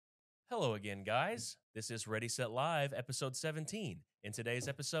Hello again, guys. This is Ready Set Live, episode 17. In today's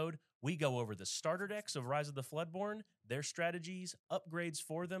episode, we go over the starter decks of Rise of the Floodborn, their strategies, upgrades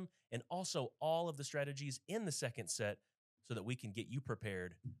for them, and also all of the strategies in the second set so that we can get you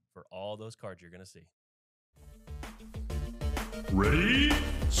prepared for all those cards you're going to see. Ready,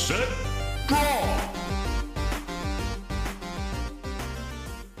 set, draw!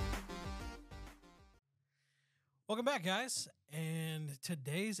 Welcome back, guys. And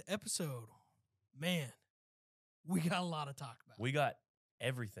today's episode, man, we got a lot to talk about. We got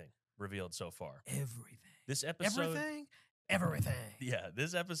everything revealed so far. Everything. This episode... Everything. Yeah,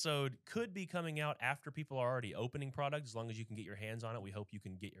 this episode could be coming out after people are already opening product, as long as you can get your hands on it. We hope you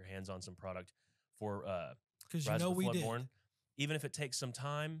can get your hands on some product for Because Rise of the we Floodborn. did. Even if it takes some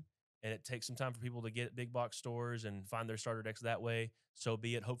time, and it takes some time for people to get big box stores and find their starter decks that way, so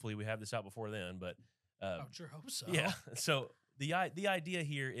be it. Hopefully we have this out before then, but... I sure hope so. Yeah, so the idea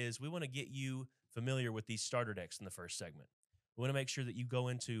here is we want to get you familiar with these starter decks in the first segment. We want to make sure that you go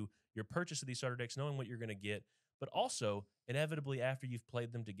into your purchase of these starter decks knowing what you're going to get, but also, inevitably, after you've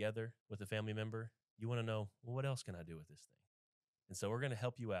played them together with a family member, you want to know, well, what else can I do with this thing? And so we're going to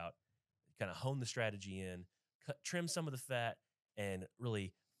help you out, kind of hone the strategy in, trim some of the fat, and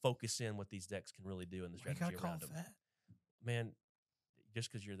really focus in what these decks can really do in the strategy around them. Fat? Man,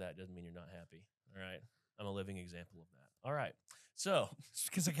 just because you're that doesn't mean you're not happy. All right. I'm a living example of that. All right. So,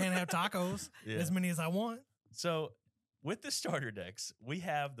 Because I can't have tacos as many as I want. So, with the starter decks, we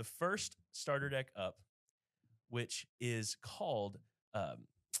have the first starter deck up, which is called,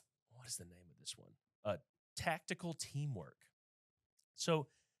 what is the name of this one? Tactical Teamwork. So,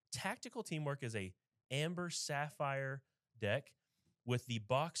 Tactical Teamwork is a Amber Sapphire deck with the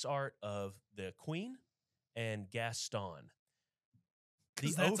box art of the Queen and Gaston.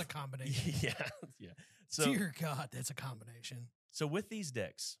 Because that's a combination. Yeah. So, Dear God, that's a combination. So with these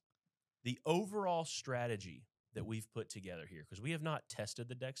decks, the overall strategy that we've put together here, because we have not tested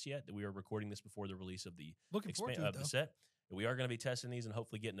the decks yet, that we are recording this before the release of the Looking forward to it, the set. We are going to be testing these and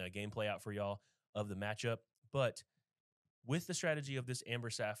hopefully getting a gameplay out for y'all of the matchup. But with the strategy of this Amber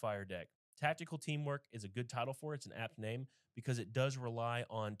Sapphire deck, Tactical Teamwork is a good title for it. It's an apt name because it does rely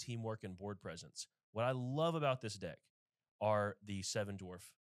on teamwork and board presence. What I love about this deck are the 7 dwarf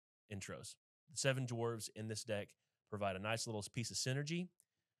intros. The 7 dwarves in this deck provide a nice little piece of synergy.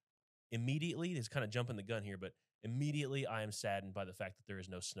 Immediately, it's kind of jumping the gun here, but immediately I am saddened by the fact that there is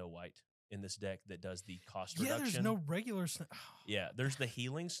no Snow White in this deck that does the cost reduction. Yeah, there's no regular Snow. Yeah, there's the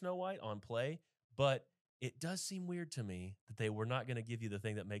healing Snow White on play, but it does seem weird to me that they were not going to give you the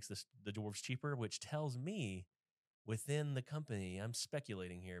thing that makes the dwarves cheaper, which tells me within the company, I'm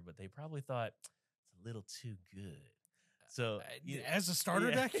speculating here, but they probably thought it's a little too good. So as a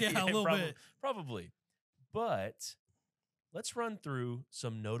starter deck, a little bit. Probably. But let's run through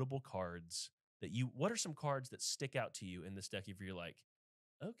some notable cards what are some cards that stick out to you in this deck if you're like,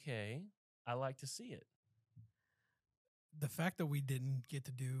 okay, I like to see it? The fact that we didn't get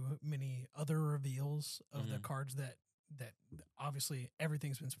to do many other reveals of the cards that obviously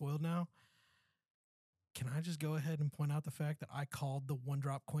everything's been spoiled now. Can I just go ahead and point out the fact that I called the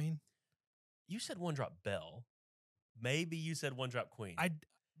 1-drop Queen? You said 1-drop Bell. Maybe you said 1-drop Queen.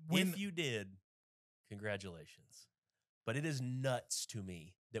 If you did, congratulations. But it is nuts to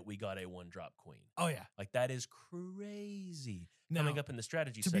me that we got a 1-drop Queen. Oh, yeah. Like, that is crazy. Now, coming up in the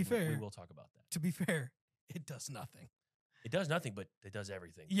strategy segment, we will talk about that. To be fair, it does nothing. It does nothing, but it does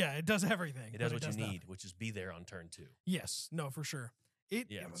everything. Yeah, it does everything. It does what you need, which is be there on turn 2. Yes. No, for sure.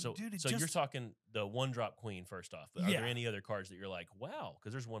 So dude, you're talking the 1-drop Queen first off. Are there any other cards that you're like, wow?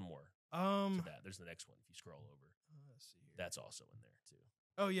 Because there's one more. To that. There's the next one if you scroll over. Let's see here. That's also in there too.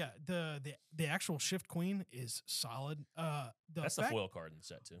 Oh yeah, the actual Shift Queen is solid. That's the foil card in the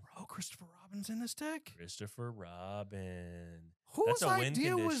set too. Oh, Christopher Robin's in this deck. Christopher Robin. Whose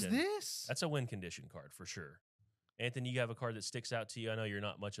idea was this? That's a win condition card for sure. Anthony, you have a card that sticks out to you. I know you're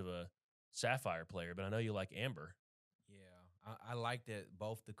not much of a Sapphire player, but I know you like Amber. Yeah, I like that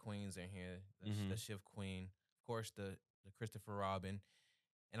both the queens are here. The Shift Queen, of course, the Christopher Robin.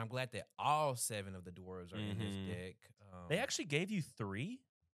 And I'm glad that all 7 of the dwarves are in his deck. They actually gave you 3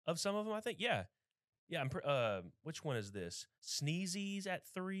 of some of them, I think. Yeah. Which one is this? Sneezy's at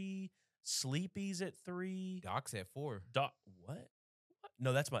 3. Sleepy's at 3. Doc's at 4. What?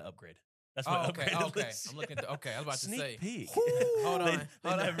 No, that's my upgrade. That's my upgrade. Okay. List. I'm looking. I was about Sneak to say. peek. Hold on.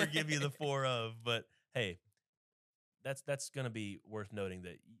 They never give you the 4 of, but hey, that's going to be worth noting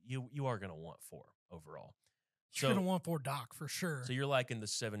that you are going to want 4 overall. You're going to want 4 Doc for sure. So you're liking the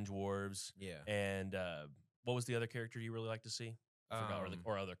 7 dwarves. Yeah. And what was the other character you really like to see? I forgot,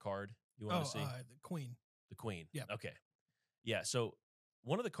 or other card you want to see? The Queen. The Queen. Yeah. Okay. Yeah. So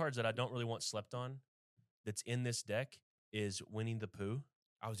one of the cards that I don't really want slept on that's in this deck is Winning the Pooh,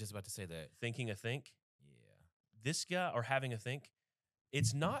 I was just about to say that. Thinking a Think. Yeah. This guy, or Having a Think,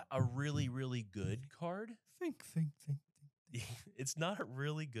 it's not a really, really good card. Think. It's not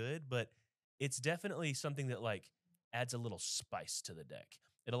really good, but it's definitely something that like adds a little spice to the deck.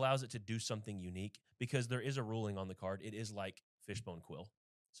 It allows it to do something unique because there is a ruling on the card. It is like Fishbone Quill.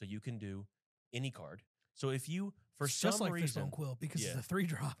 So you can do any card. So if you, for It's some just like reason, Fishbone Quill because yeah. it's a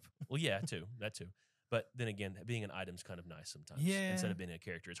 3-drop. Well, yeah, too. That too. But then again, being an item's kind of nice sometimes. Yeah. Instead of being a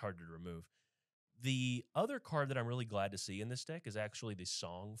character, it's harder to remove. The other card that I'm really glad to see in this deck is actually the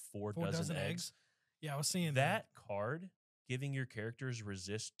song 4 Dozen Eggs. Yeah, I was seeing That card, giving your characters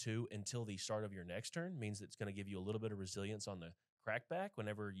resist 2 until the start of your next turn, means it's going to give you a little bit of resilience on the crackback.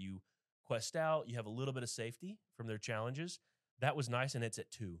 Whenever you quest out, you have a little bit of safety from their challenges. That was nice, and it's at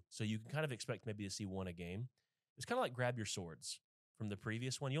 2. So you can kind of expect maybe to see 1 a game. It's kind of like Grab Your Swords from the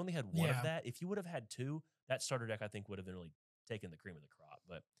previous one. You only had 1 of that. If you would have had 2, that starter deck, I think, would have been really taken the cream of the crop.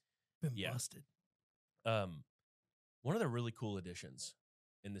 But Been yeah. busted. One of the really cool additions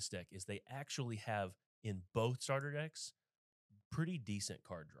in this deck is they actually have, in both starter decks, pretty decent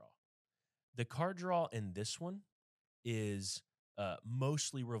card draw. The card draw in this one is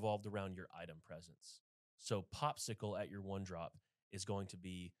mostly revolved around your item presence. So Popsicle at your 1-drop is going to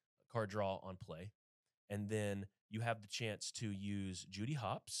be a card draw on play. And then you have the chance to use Judy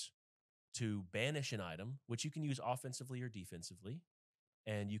Hopps to banish an item, which you can use offensively or defensively.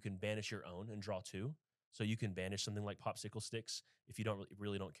 And you can banish your own and draw 2. So you can banish something like Popsicle Sticks if you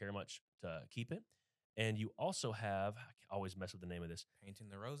really don't care much to keep it. And you also have, I always mess with the name of this. Painting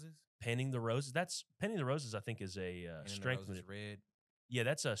the Roses? Painting the Roses. Painting the Roses, I think, is a strength. Red. Yeah,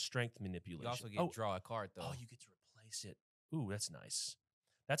 that's a strength manipulation. You also get to draw a card, though. Oh, you get to replace it. Ooh, that's nice.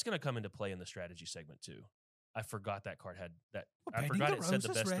 That's going to come into play in the strategy segment, too. I forgot that card had that. Well, I forgot it said the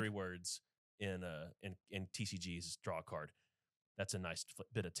best red. 3 words in TCG's draw a card. That's a nice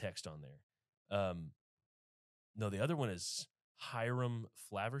bit of text on there. No, the other one is Hiram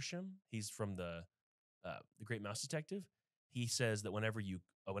Flaversham. He's from the Great Mouse Detective. He says that whenever you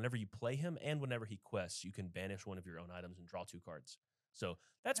play him and whenever he quests, you can banish one of your own items and draw 2 cards. So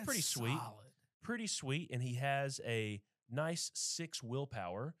that's pretty sweet. Solid. Pretty sweet. And he has a nice 6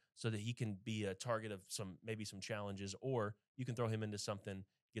 willpower so that he can be a target of maybe some challenges, or you can throw him into something,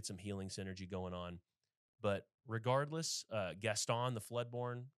 get some healing synergy going on. But regardless, Gaston, the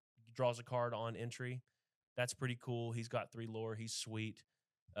Floodborn, draws a card on entry. That's pretty cool. He's got 3 lore. He's sweet.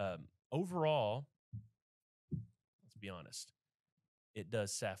 Overall, let's be honest, it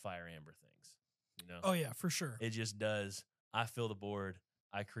does Sapphire Amber things. You know? Oh, yeah, for sure. It just does. I fill the board.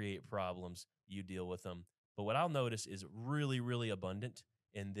 I create problems. You deal with them. But what I'll notice is really, really abundant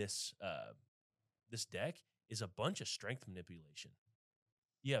in this deck is a bunch of strength manipulation.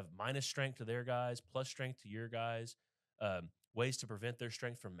 You have minus strength to their guys, plus strength to your guys, ways to prevent their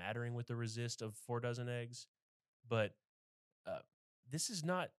strength from mattering with the resist of 4 Dozen Eggs. But this is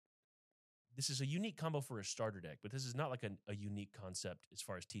a unique combo for a starter deck, but this is not like a unique concept as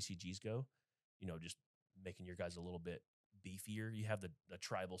far as TCGs go. You know, just making your guys a little bit beefier. You have the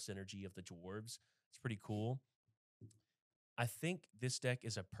tribal synergy of the dwarves. It's pretty cool. I think this deck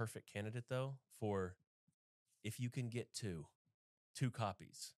is a perfect candidate, though, for if you can get two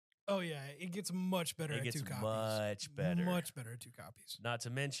copies. Oh, yeah. It gets much better at 2 copies. Much better. Much better at 2 copies. Not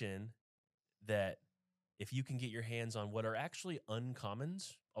to mention that if you can get your hands on what are actually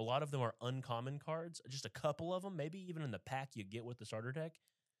uncommons, a lot of them are uncommon cards, just a couple of them, maybe even in the pack you get with the starter deck.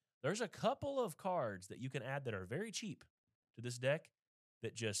 There's a couple of cards that you can add that are very cheap to this deck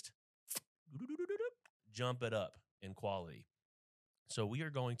that just jump it up in quality. So we are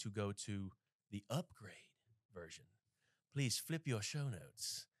going to go to the upgrade version. Please flip your show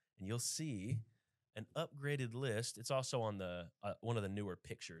notes, and you'll see an upgraded list. It's also on the one of the newer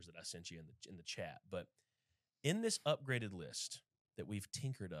pictures that I sent you in the chat. But in this upgraded list that we've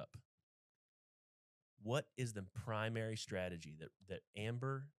tinkered up, what is the primary strategy that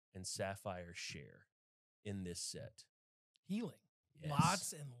Amber and Sapphire share in this set? Healing. Yes.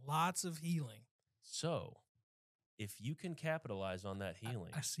 Lots and lots of healing. So, if you can capitalize on that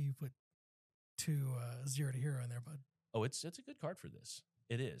healing, I see you put 2 0 to hero in there, bud. oh, it's a good card for this.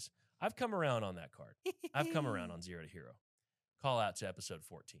 It is. I've come around on that card. I've come around on 0 to hero. Call out to episode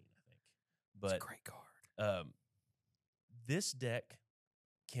 14, I think. But it's a great card. This deck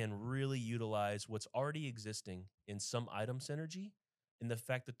can really utilize what's already existing in some item synergy, and the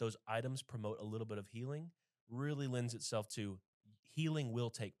fact that those items promote a little bit of healing really lends itself to healing will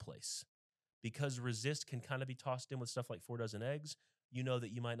take place. Because resist can kind of be tossed in with stuff like 4 Dozen Eggs, you know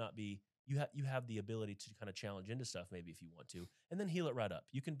that you might not be you have the ability to kind of challenge into stuff maybe if you want to, and then heal it right up.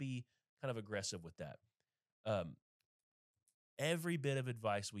 You can be kind of aggressive with that. Every bit of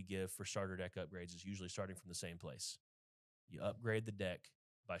advice we give for starter deck upgrades is usually starting from the same place. You upgrade the deck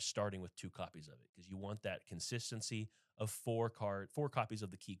by starting with 2 copies of it because you want that consistency of 4 copies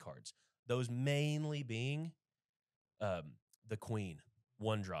of the key cards. Those mainly being the Queen,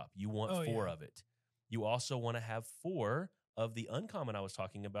 1 drop. You want 4 of it. You also want to have 4 of the uncommon I was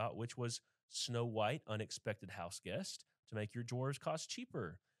talking about, which was Snow White, Unexpected House Guest, to make your dwarves cost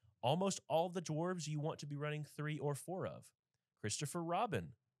cheaper. Almost all the dwarves you want to be running 3 or 4 of. Christopher Robin,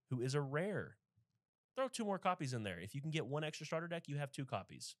 who is a rare. Throw 2 more copies in there. If you can get 1 extra starter deck, you have 2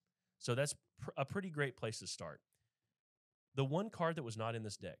 copies. So that's a pretty great place to start. The one card that was not in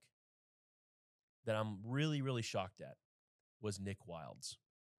this deck that I'm really, really shocked at was Nick Wild.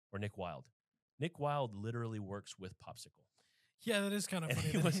 Nick Wild literally works with Popsicle. Yeah, that is kind of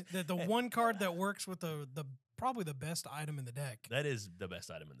funny. That the one card that works with the probably the best item in the deck. That is the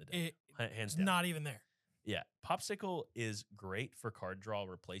best item in the deck. Hands It's down. not even there. Yeah. Popsicle is great for card draw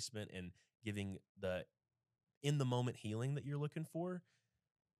replacement and giving the in-the-moment healing that you're looking for.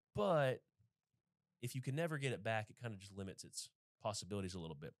 But if you can never get it back, it kind of just limits its possibilities a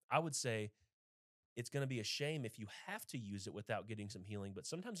little bit. I would say it's going to be a shame if you have to use it without getting some healing, but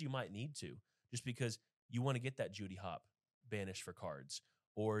sometimes you might need to just because you want to get that Judy Hop banished for cards,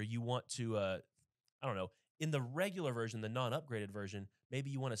 or you want to, I don't know, in the regular version, the non-upgraded version, maybe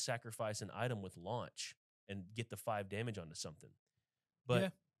you want to sacrifice an item with launch and get the 5 damage onto something.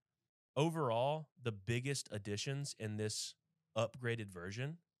 But overall, the biggest additions in this upgraded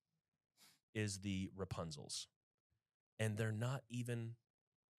version is the Rapunzels. And they're not even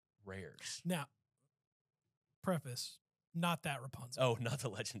rares. Now, preface, not that Rapunzel. Oh, not the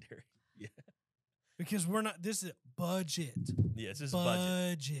legendary. Yeah. Because this is budget. Yeah, this is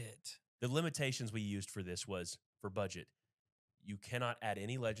budget. Budget. The limitations we used for this was for budget. You cannot add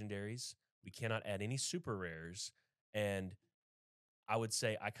any legendaries. We cannot add any super rares. And I would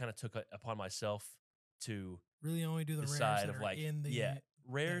say I kind of took it upon myself to really only do the rares decide that of are like, in the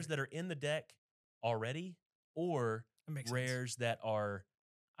rares that are in the deck already, or rares that are,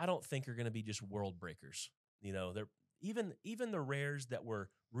 I don't think are going to be just world breakers. You know, they're even the rares that were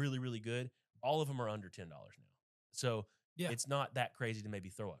really, really good, all of them are under $10 now. So it's not that crazy to maybe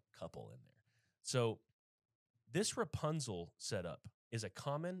throw a couple in there. So this Rapunzel setup is a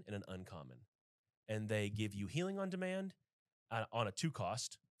common and an uncommon. And they give you healing on demand on a 2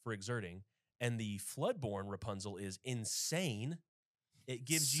 cost for exerting. And the Floodborn Rapunzel is insane. It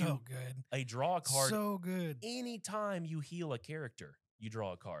gives you a draw card. So good. Anytime you heal a character, you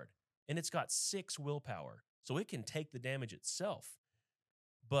draw a card. And it's got 6 willpower. So it can take the damage itself.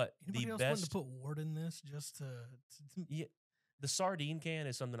 But anybody the else best wanted to put ward in this just to yeah, the sardine can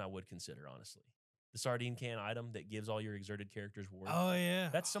is something I would consider, honestly. The sardine can item that gives all your exerted characters ward. Oh yeah.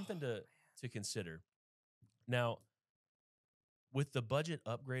 That's something to consider. Now, with the budget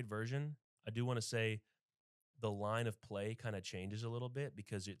upgrade version, I do want to say the line of play kind of changes a little bit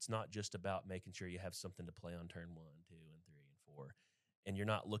because it's not just about making sure you have something to play on turn 1, 2, and 3, and 4. And you're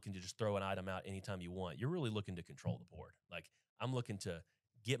not looking to just throw an item out anytime you want. You're really looking to control the board. Like, I'm looking to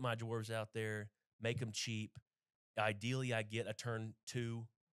get my dwarves out there, make them cheap. Ideally, I get a turn 2,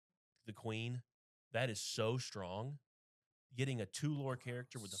 the Queen. That is so strong. Getting a 2 lore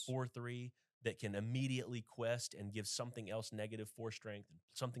character with a 4/3 that can immediately quest and give something else -4 strength,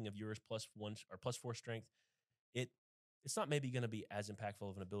 something of yours +1 or +4 strength. It's not maybe going to be as impactful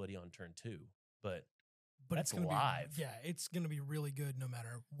of an ability on turn 2, but that's it's gonna live. Be, it's going to be really good no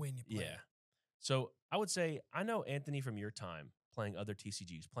matter when you play. Yeah. So I would say, I know, Anthony, from your time playing other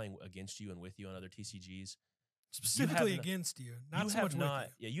TCGs, playing against you and with you on other TCGs. Specifically against you, not so much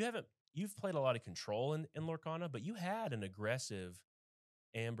with you. Yeah, you've played a lot of control in Lorcana, but you had an aggressive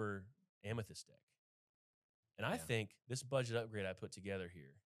Amber Amethyst deck. And I think this budget upgrade I put together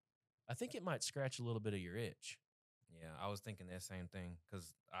here, I think it might scratch a little bit of your itch. Yeah, I was thinking that same thing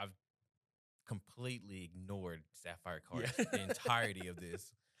because I've completely ignored Sapphire cards the entirety of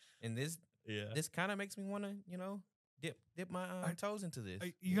this. And this kind of makes me want to, dip my toes into this.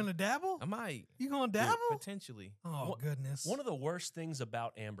 Are you going to dabble? I might. You going to dabble? Potentially. Oh, goodness. One of the worst things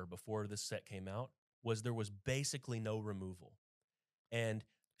about Amber before this set came out was there was basically no removal. And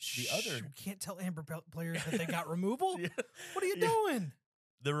the other... You can't tell Amber players that they got removal? What are you doing?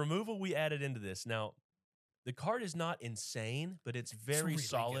 The removal we added into this. Now, the card is not insane, but it's very really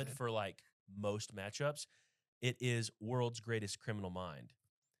solid good. for like most matchups. It is World's Greatest Criminal Mind.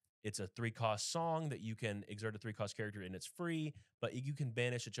 It's a 3-cost song that you can exert a 3-cost character, and it's free, but you can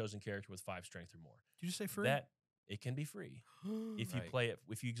banish a chosen character with 5 strength or more. Did you say free? It can be free if you Right. play it,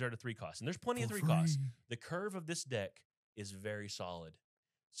 if you exert a 3 cost. And there's plenty of For 3 costs. free. The curve of this deck is very solid.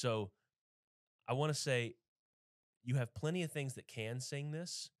 So I want to say you have plenty of things that can sing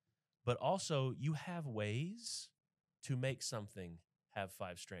this, but also you have ways to make something have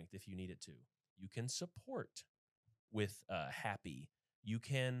 5 strength if you need it to. You can support with Happy. You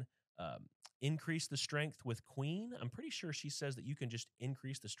can increase the strength with Queen. I'm pretty sure she says that you can just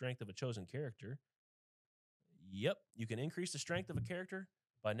increase the strength of a chosen character. Yep, you can increase the strength of a character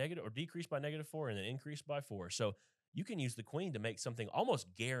by negative or decrease by -4 and then increase by 4. So you can use the Queen to make something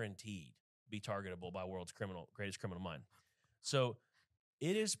almost guaranteed be targetable by world's greatest criminal mind. So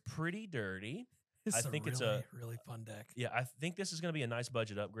it is pretty dirty. It's think a it's really, a really fun deck. Yeah, I think this is going to be a nice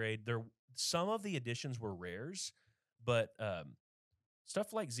budget upgrade. Some of the additions were rares, but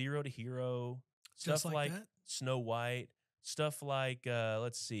stuff like Zero to Hero, Just stuff like like that? Snow White, stuff like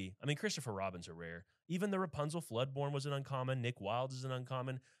let's see. I mean, Christopher Robin's a rare. Even the Rapunzel Floodborn was an uncommon. Nick Wilds is an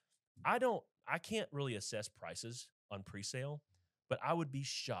uncommon. I can't really assess prices on presale, but I would be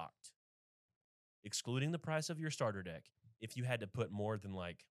shocked, excluding the price of your starter deck, if you had to put more than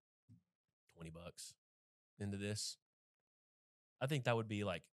like $20 into this. I think that would be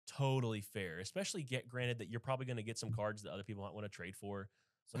like totally fair, especially granted that you're probably going to get some cards that other people might want to trade for.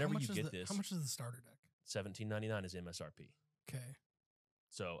 So whenever you get this, how much is the starter deck? $17.99 is MSRP. Okay.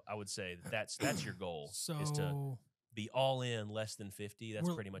 So I would say that's your goal, So is to be all in less than 50. That's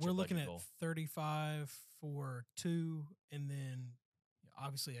pretty much we're a looking budget at goal. 35 for 2, and then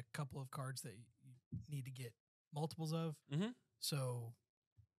obviously a couple of cards that you need to get multiples of. Mhm. So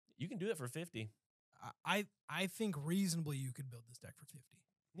You can do it for 50. I think reasonably you could build this deck for 50.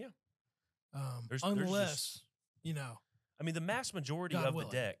 Yeah. Unless just- you know. I mean, the mass majority God of willing.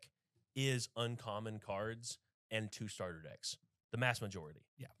 the deck is uncommon cards and 2 starter decks. The mass majority.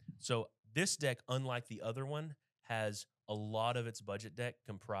 Yeah. So this deck, unlike the other one, has a lot of its budget deck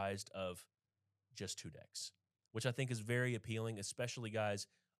comprised of just 2 decks, which I think is very appealing, especially guys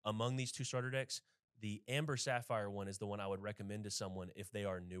among these 2 starter decks. The Amber Sapphire one is the one I would recommend to someone if they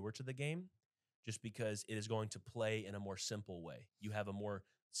are newer to the game, just because it is going to play in a more simple way. You have a more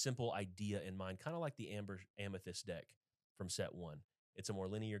simple idea in mind, kind of like the Amber Amethyst deck from set 1. It's a more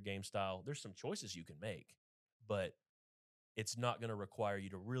linear game style. There's some choices you can make, but it's not going to require you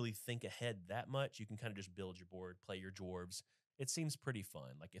to really think ahead that much. You can kind of just build your board, play your dwarves. It seems pretty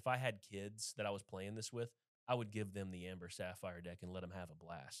fun. Like if I had kids that I was playing this with, I would give them the Amber Sapphire deck and let them have a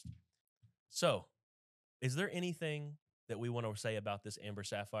blast. So, is there anything that we want to say about this Amber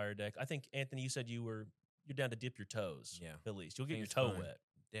Sapphire deck? I think, Anthony, you said you're down to dip your toes. Yeah. At least. You'll get your Seems toe fun. wet.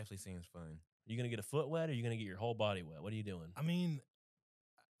 Definitely seems fun. Are you going to get a foot wet or are you going to get your whole body wet? What are you doing? I mean,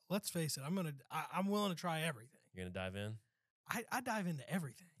 let's face it. I'm willing to try everything. You're going to dive in? I dive into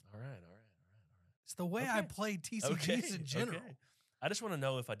everything. All right. It's the way I Okay. play TCGs in general. Okay. I just want to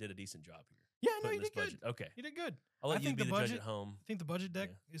know if I did a decent job here. Yeah, no, putting you this did good. budget. Okay. You did good. I'll let I you think be the the judge budget- at home. I think the budget deck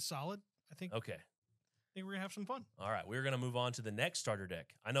Yeah. is solid. I think Okay. we're gonna have some fun. All right, we're going to move on to the next starter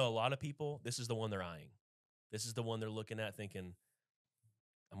deck. I know a lot of people, this is the one they're eyeing. This is the one they're looking at thinking,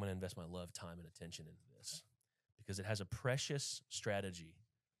 I'm going to invest my love, time, and attention into this because it has a precious strategy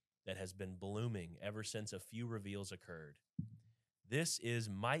that has been blooming ever since a few reveals occurred. This is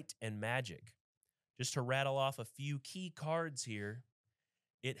Might and Magic. Just to rattle off a few key cards here,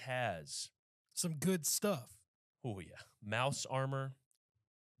 it has, Some good stuff. oh yeah, Mouse Armor,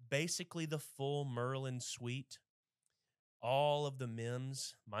 basically the full Merlin suite, all of the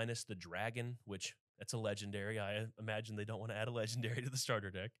Mims minus the Dragon, which that's a legendary. I imagine they don't want to add a legendary to the starter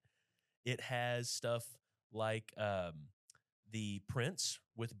deck. It has stuff like the Prince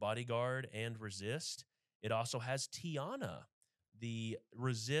with Bodyguard and Resist. It also has Tiana, the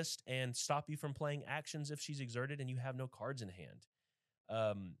resist and stop you from playing actions if she's exerted and you have no cards in hand.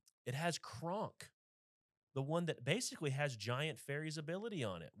 It has Kronk, the one that basically has Giant Fairy's ability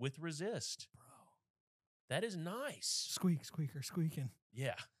on it with resist. Bro. That is nice. Squeaker, squeaking.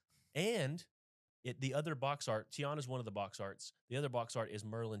 Yeah. And the other box art, Tiana's one of the box arts. The other box art is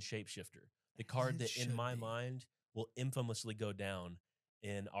Merlin Shapeshifter, the card It that in should my be. mind will infamously go down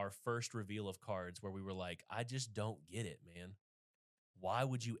in our first reveal of cards where we were like, I just don't get it, man. Why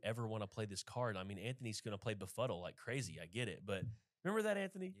would you ever want to play this card? I mean, Anthony's going to play Befuddle like crazy. I get it. But remember that,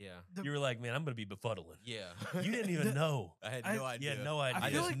 Anthony? Yeah. You were like, man, I'm going to be befuddling. Yeah. You didn't even know. I had I- no You idea. had no idea. I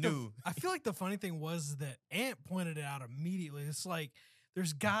feel just like knew. I feel like the funny thing was that Ant pointed it out immediately. It's like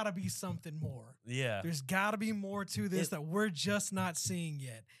there's got to be something more. Yeah. There's got to be more to this that we're just not seeing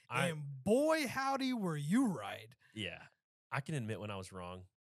yet. And boy, howdy, were you right. Yeah. I can admit when I was wrong.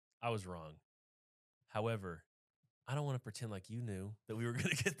 I was wrong. However, I don't want to pretend like you knew that we were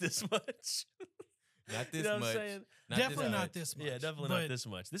going to get this much. Not this You know what I'm much. saying? Definitely not this much. Yeah, definitely not this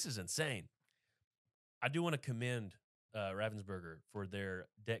much. This is insane. I do want to commend Ravensburger for their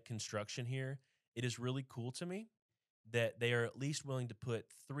deck construction here. It is really cool to me that they are at least willing to put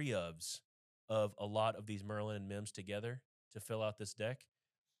 3 ofs of a lot of these Merlin and Mims together to fill out this deck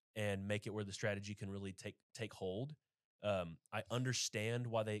and make it where the strategy can really take hold. I understand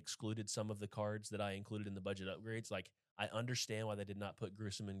why they excluded some of the cards that I included in the budget upgrades. Like, I understand why they did not put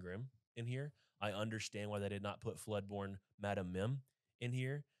Gruesome and Grim in here. I understand why they did not put Floodborn Madam Mim in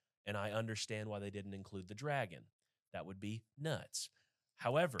here. And I understand why they didn't include the Dragon. That would be nuts.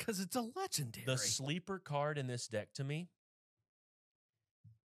 However, because it's a legendary. The sleeper card in this deck to me,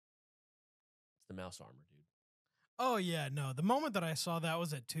 it's the Mouse Armor, dude. Oh, yeah, no. The moment that I saw that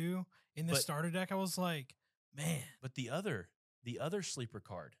was at 2 in this starter deck, I was like, man. But the other sleeper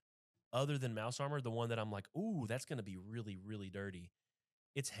card, other than Mouse Armor, the one that I'm like, ooh, that's going to be really, really dirty,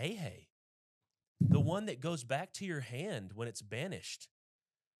 it's Hey Hey. The one that goes back to your hand when it's banished.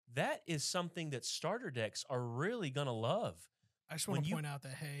 That is something that starter decks are really going to love. I just want to point out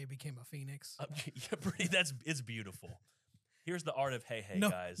that Hey became a phoenix. It's beautiful. Here's the art of Hey Hey,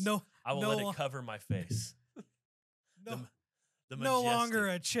 guys. I will let it cover my face. No longer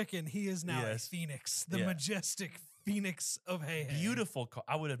a chicken. He is now a phoenix. The majestic phoenix of Hey Hey. Beautiful card.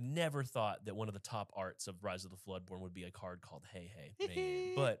 I would have never thought that one of the top arts of Rise of the Floodborn would be a card called Hey Hey.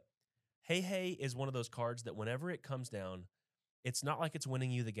 Man. But Hey Hey is one of those cards that whenever it comes down, it's not like it's winning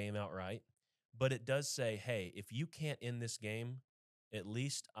you the game outright, but it does say, hey, if you can't end this game, at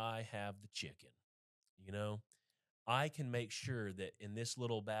least I have the chicken. You know, I can make sure that in this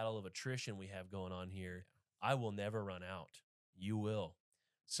little battle of attrition we have going on here, I will never run out. You will.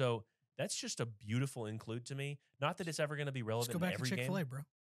 So that's just a beautiful include to me. Not that it's ever going to be relevant in every game. Let's go back to Chick-fil-A, bro.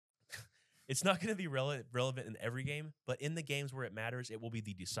 It's not going to be relevant in every game, but in the games where it matters, it will be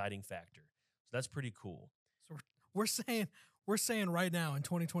the deciding factor. So that's pretty cool. So we're saying right now in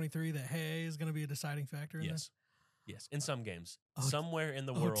 2023 that Hey is going to be a deciding factor in this? Yes, in some games. Somewhere in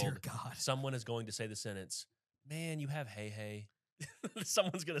the world, dear God. Someone is going to say the sentence, man, you have Hey Hey.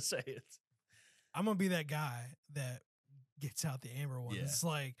 Someone's going to say it. I'm going to be that guy that gets out the amber one. Yeah. It's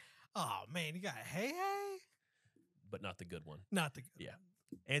like, oh, man, you got Hey Hey? But not the good one. Not the good one.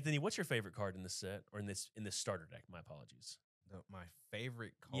 Anthony, what's your favorite card in this set or in this starter deck? My apologies. My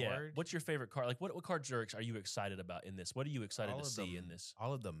favorite card? Yeah. What's your favorite card? Like, what card jerks are you excited about in this? What are you excited to see in this?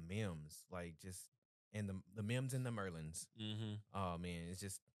 All of the Mims, like just, and the Mims and the Merlins. Mm-hmm. Oh, man, it's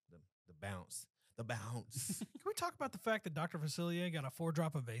just the bounce. The bounce. Can we talk about the fact that Dr. Facilier got a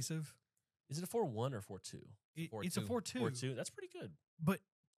 4-drop evasive? Is it a 4-1 or 4-2? It's a 4-2. 4-2. That's pretty good. But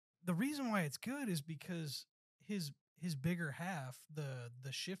the reason why it's good is because his bigger half,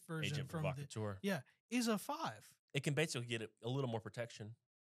 the shift version Agent from Provocateur. is a 5. It can basically get a little more protection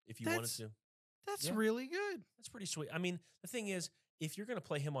if you wanted to. That's really good. That's pretty sweet. I mean, the thing is, if you're going to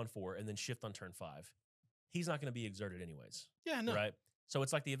play him on 4 and then shift on turn 5, he's not going to be exerted anyways. Yeah, no. Right? So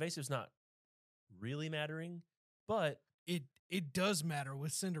it's like the evasive's not really mattering, but it does matter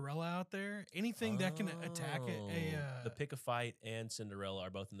with Cinderella out there. Anything that can attack the Pick a Fight and Cinderella are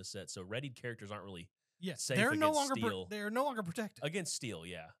both in the set, so readied characters aren't really safe they're against no longer steel. They're no longer protected against steel.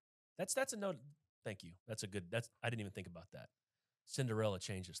 Yeah, that's a note. Thank you. That's a good. I didn't even think about that. Cinderella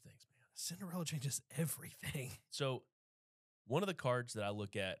changes things, man. Cinderella changes everything. So one of the cards that I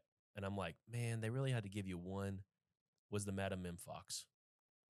look at and I'm like, man, they really had to give you one, was the Madam Mim Fox.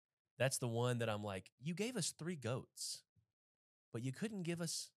 That's the one that I'm like, you gave us 3 goats, but you couldn't give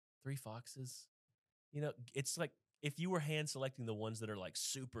us 3 foxes. You know, it's like if you were hand selecting the ones that are like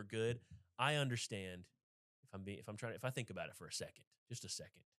super good, I understand if I think about it for a second, just a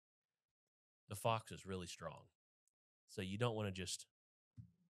second. The fox is really strong. So you don't want to just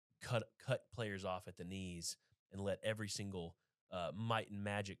cut players off at the knees and let every single might and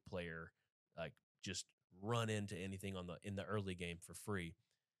magic player like just run into anything in the early game for free.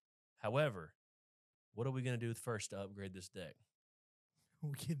 However, what are we going to do first to upgrade this deck?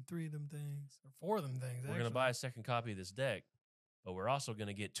 We get 3 of them things, or 4 of them things. We're going to buy a second copy of this deck, but we're also going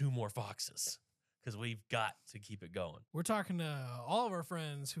to get 2 more foxes because we've got to keep it going. We're talking to all of our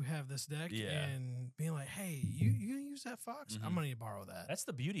friends who have this deck and being like, hey, you going to use that fox? Mm-hmm. I'm going to need to borrow that. That's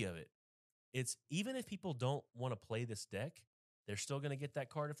the beauty of it. It's even if people don't want to play this deck, they're still going to get that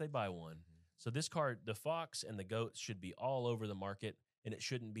card if they buy one. Mm-hmm. So this card, the fox and the goats, should be all over the market, and it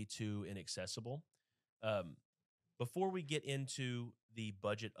shouldn't be too inaccessible. Before we get into the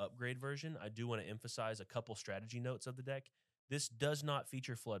budget upgrade version, I do want to emphasize a couple strategy notes of the deck. This does not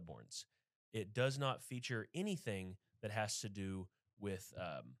feature Floodborns. It does not feature anything that has to do with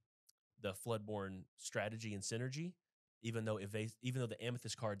the Floodborn strategy and synergy. even though the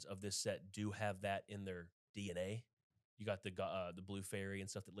Amethyst cards of this set do have that in their DNA. You got the blue fairy and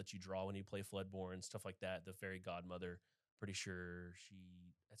stuff that lets you draw when you play Floodborn, stuff like that. The fairy godmother, pretty sure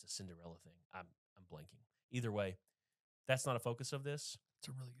that's a Cinderella thing. I'm blanking. Either way, that's not a focus of this. It's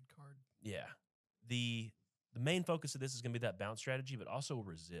a really good card. Yeah. The main focus of this is going to be that bounce strategy, but also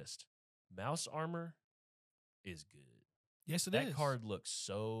resist. Mouse armor is good. Yes, it is. That card looks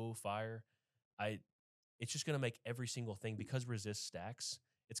so fire. It's just going to make every single thing, because resist stacks,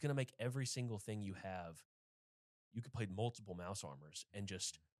 it's going to make every single thing you have. You could play multiple mouse armors and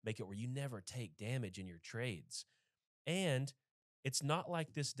just make it where you never take damage in your trades. And it's not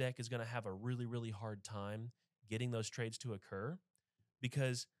like this deck is going to have a really, really hard time getting those trades to occur,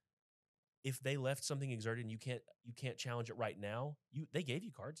 because if they left something exerted and you can't challenge it right now, they gave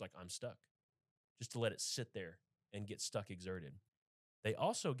you cards like I'm stuck, just to let it sit there and get stuck exerted. They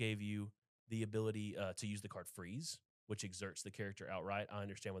also gave you the ability to use the card freeze, which exerts the character outright. I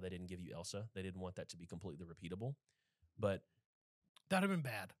understand why they didn't give you Elsa. They didn't want that to be completely repeatable. But that'd have been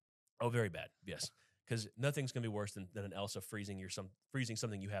bad. Oh, very bad. Yes. Because nothing's going to be worse than an Elsa freezing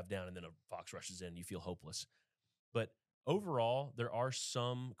something you have down, and then a Fox rushes in and you feel hopeless. But overall, there are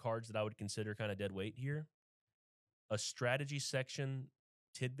some cards that I would consider kind of dead weight here. A strategy section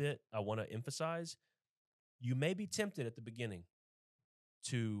tidbit I want to emphasize. You may be tempted at the beginning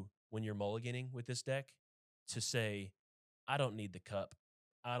to, when you're mulliganing with this deck, to say, I don't need the cup.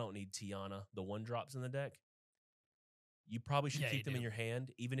 I don't need Tiana, the 1-drops in the deck. You probably should keep them in your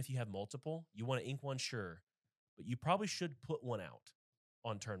hand, even if you have multiple. You want to ink one, sure. But you probably should put one out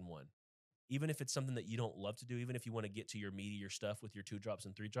on turn 1. Even if it's something that you don't love to do, even if you want to get to your meatier stuff with your 2-drops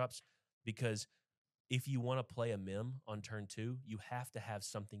and 3-drops. Because if you want to play a Mim on turn 2, you have to have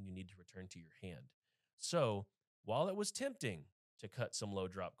something you need to return to your hand. So while it was tempting to cut some low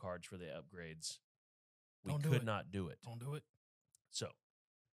drop cards for the upgrades, we could not do it. Don't do it. So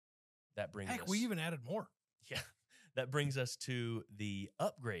that brings us... Heck, we even added more. Yeah. That brings us to the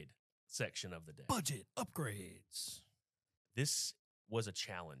upgrade section of the deck. Budget upgrades. This was a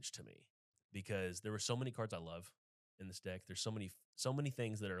challenge to me because there were so many cards I love in this deck. There's so many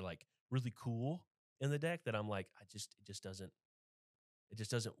things that are like really cool in the deck that I'm like, it just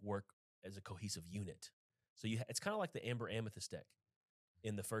doesn't work as a cohesive unit. So it's kind of like the Amber Amethyst deck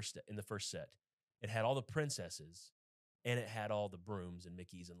in the first set. It had all the princesses and it had all the brooms and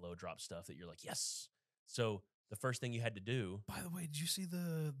Mickeys and low drop stuff that you're like, yes. So the first thing you had to do. By the way, did you see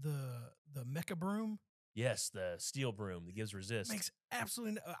the mecha broom? Yes, the steel broom that gives resist. Makes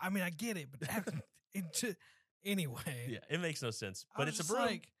absolutely no, I mean, I get it, but anyway. Yeah, it makes no sense. But it's a broom.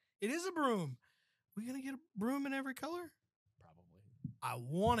 Like, it is a broom. We gonna get a broom in every color? Probably. I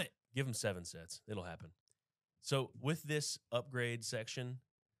want it. Give them 7 sets. It'll happen. So with this upgrade section,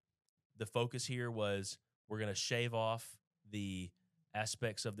 the focus here was we're going to shave off the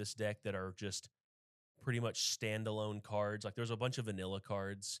aspects of this deck that are just pretty much standalone cards. Like there's a bunch of vanilla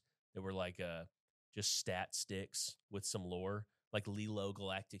cards that were like just stat sticks with some lore, like Lilo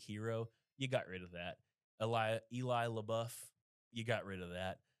Galactic Hero. You got rid of that. Eli LaBeouf, you got rid of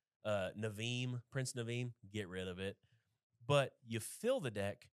that. Naveem, Prince Naveem, get rid of it. But you fill the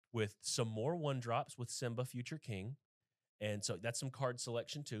deck with some more 1-drops with Simba, Future King. And so that's some card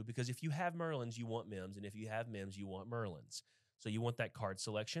selection too, because if you have Merlins, you want Mims. And if you have Mims, you want Merlins. So you want that card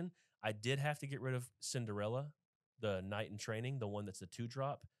selection. I did have to get rid of Cinderella, the Knight in Training, the one that's the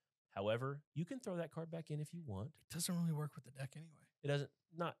 2-drop. However, you can throw that card back in if you want. It doesn't really work with the deck anyway. It doesn't,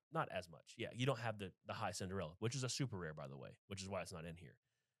 not as much. Yeah, you don't have the high Cinderella, which is a super rare, by the way, which is why it's not in here.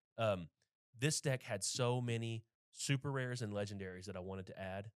 This deck had so many super rares and legendaries that I wanted to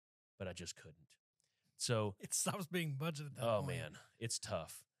add, but I just couldn't. So it stops being budgeted at that point. Man, it's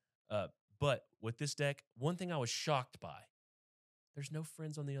tough. But with this deck, one thing I was shocked by, there's no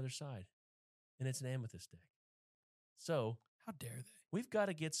friends on the other side, and it's an Amethyst deck. So how dare they? We've got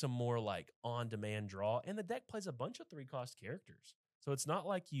to get some more like on-demand draw, and the deck plays a bunch of 3-cost characters. So it's not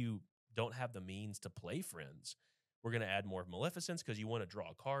like you don't have the means to play friends. We're going to add more Maleficents because you want to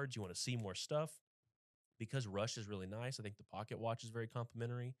draw cards, you want to see more stuff. Because Rush is really nice, I think the Pocket Watch is very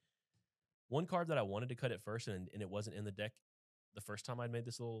complimentary. One card that I wanted to cut at first, and it wasn't in the deck the first time I'd made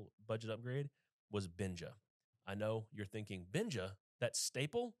this little budget upgrade, was Benja. I know you're thinking, Benja, that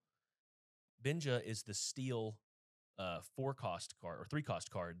staple? Benja is the steel 4-cost card or 3-cost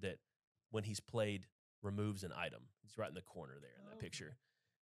card that when he's played removes an item. He's right in the corner there in that picture.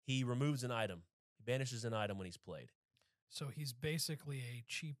 He removes an item. He banishes an item when he's played. So he's basically a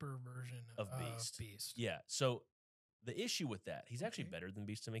cheaper version of Beast. Yeah. So the issue with that, he's actually better than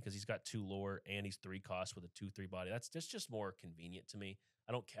Beast to me because he's got 2 lore and he's 3-cost with a 2/3 body. That's just more convenient to me.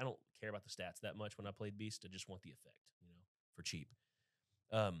 I don't care about the stats that much when I played Beast. I just want the effect, you know. for cheap.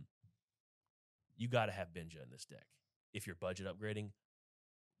 You got to have Benja in this deck if you're budget upgrading,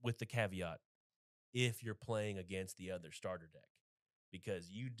 with the caveat, if you're playing against the other starter deck, because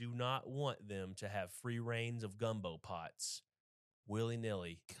you do not want them to have free reigns of gumbo pots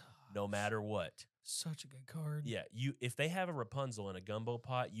willy-nilly, no matter what. Such a good card. Yeah, if they have a Rapunzel in a gumbo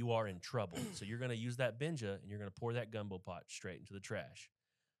pot, you are in trouble. So you're going to use that Benja, and you're going to pour that gumbo pot straight into the trash.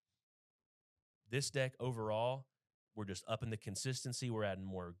 This deck overall, we're just upping the consistency. We're adding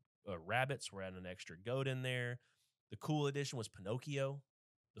more rabbits. We're adding an extra goat in there. The cool addition was Pinocchio,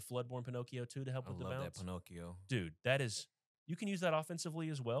 the Floodborn Pinocchio too, to help with the bounce. I love that Pinocchio. Dude, you can use that offensively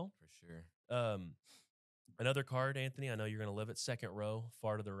as well. For sure. Another card, Anthony, I know you're going to live it. Second row,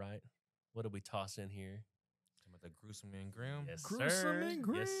 far to the right. What did we toss in here? Talking about the Gruesome and Grim? Yes, Gruesome sir. and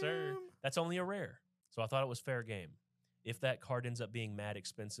Grim. Yes, sir. That's only a rare. So I thought it was fair game. If that card ends up being mad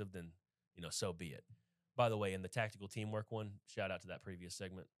expensive, then, so be it. By the way, in the tactical teamwork one, shout out to that previous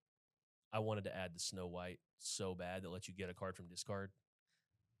segment. I wanted to add the Snow White so bad that lets you get a card from discard,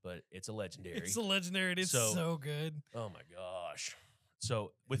 but it's a legendary. It's a legendary. It's so good. Oh my gosh.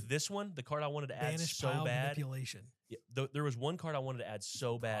 So with this one, the card I wanted to add Banished so pile bad. manipulation. Yeah, there was one card I wanted to add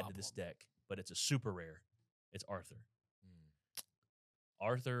so bad to this deck, but it's a super rare. It's Arthur.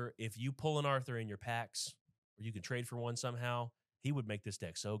 Arthur, if you pull an Arthur in your packs, or you can trade for one somehow, he would make this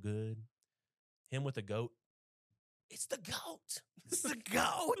deck so good. Him with a goat. It's the goat. It's the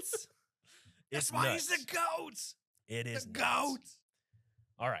goat. That's why he's the goat. It is the goat.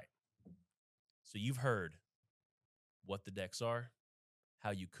 All right. So you've heard what the decks are,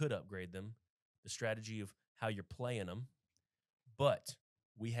 how you could upgrade them, the strategy of how you're playing them. But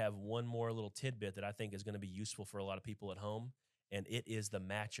we have one more little tidbit that I think is going to be useful for a lot of people at home, and it is the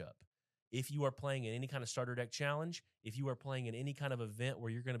matchup. If you are playing in any kind of starter deck challenge, if you are playing in any kind of event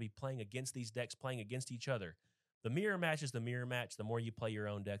where you're going to be playing against these decks, playing against each other, the mirror match is the mirror match. The more you play your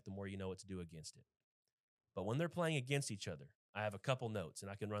own deck, the more you know what to do against it. But when they're playing against each other, I have a couple notes,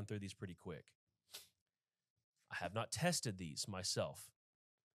 and I can run through these pretty quick. I have not tested these myself,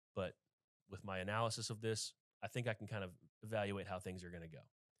 but with my analysis of this, I think I can kind of evaluate how things are going to go.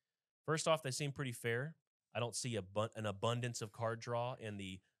 First off, they seem pretty fair. I don't see an abundance of card draw in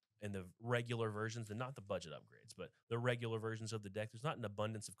the regular versions, and not the budget upgrades, but the regular versions of the deck. There's not an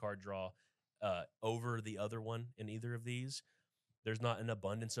abundance of card draw over the other one in either of these. There's not an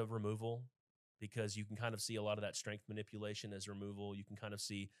abundance of removal, because you can kind of see a lot of that strength manipulation as removal. You can kind of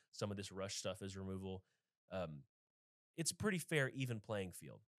see some of this rush stuff as removal. It's a pretty fair, even playing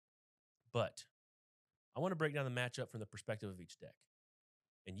field. But I want to break down the matchup from the perspective of each deck.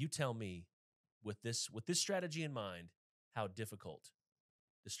 And you tell me, with this strategy in mind, how difficult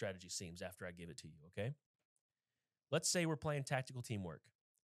the strategy seems after I give it to you, okay? Let's say we're playing tactical teamwork.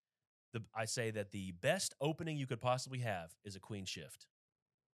 I say that the best opening you could possibly have is a queen shift.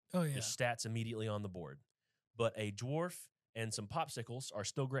 Oh, yeah. Just stats immediately on the board. But a dwarf and some popsicles are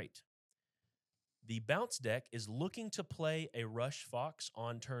still great. The bounce deck is looking to play a rush fox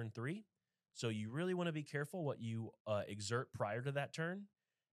on turn 3. So you really want to be careful what you exert prior to that turn.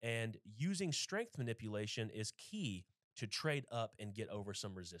 And using strength manipulation is key to trade up and get over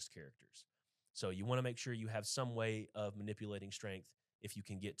some resist characters. So you want to make sure you have some way of manipulating strength if you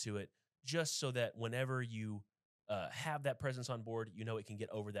can get to it, just so that whenever you have that presence on board, you know it can get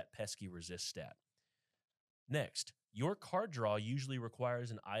over that pesky resist stat. Next, your card draw usually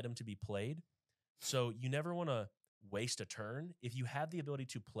requires an item to be played, so you never want to waste a turn. If you have the ability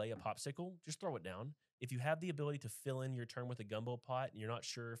to play a popsicle, just throw it down. If you have the ability to fill in your turn with a gumbo pot and you're not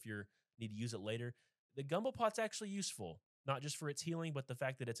sure if you need to use it later, the gumbo pot's actually useful, not just for its healing, but the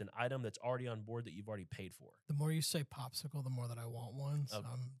fact that it's an item that's already on board that you've already paid for. The more you say popsicle, the more that I want one. So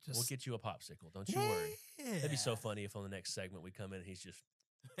we'll get you a popsicle. Don't you worry. That'd be so funny if on the next segment we come in and he's just...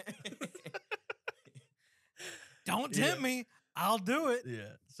 Don't tempt me. I'll do it.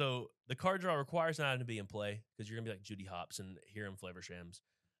 Yeah. So the card draw requires an item to be in play, because you're going to be like Judy Hopps and Hiram Flavorshams.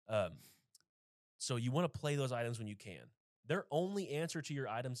 So you want to play those items when you can. Their only answer to your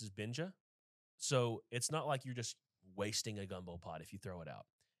items is Benja. So it's not like you're just wasting a gumbo pot if you throw it out.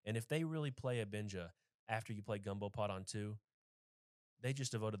 And if they really play a Benja after you play gumbo pot on 2, they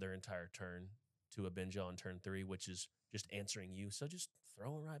just devoted their entire turn to a Benja on turn 3, which is just answering you. So just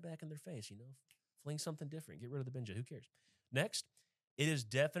throw it right back in their face, fling something different. Get rid of the Benja. Who cares? Next, it is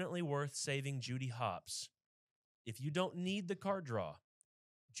definitely worth saving Judy Hopps. If you don't need the card draw,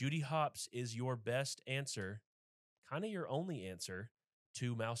 Judy Hopps is your best answer, kind of your only answer,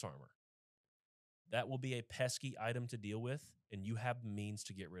 to Mouse Armor. That will be a pesky item to deal with, and you have the means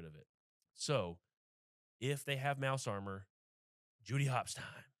to get rid of it. So, if they have Mouse Armor, Judy Hopps time.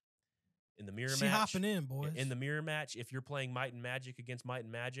 in the mirror She match. hopping in, boys. In the mirror match, if you're playing Might and Magic against Might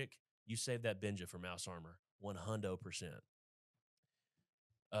and Magic, you save that Benja for Mouse Armor 100%.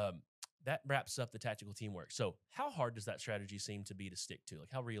 That wraps up the tactical teamwork. So how hard does that strategy seem to be to stick to? Like,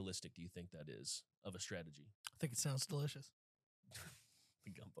 how realistic do you think that is of a strategy? I think it sounds delicious.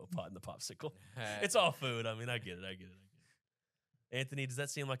 The gumbo pot and the popsicle. It's all food. I mean, I get it. Anthony, does that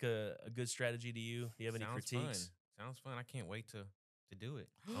seem like a good strategy to you? Do you have any critiques? Sounds fun. I can't wait to do it.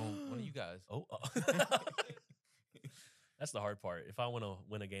 One of you guys. Oh. That's the hard part. If I want to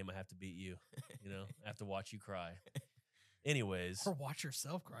win a game, I have to beat you. I have to watch you cry. Anyways. Or watch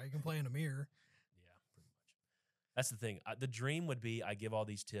yourself cry. You can play in a mirror. Yeah, pretty much. That's the thing. The dream would be I give all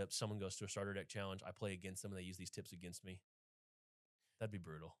these tips. Someone goes to a starter deck challenge. I play against them, and they use these tips against me. That'd be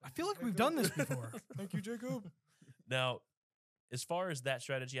brutal. I feel like we've done this before. Thank you, Jacob. Now, as far as that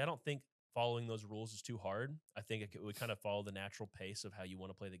strategy, I don't think following those rules is too hard. I think it would kind of follow the natural pace of how you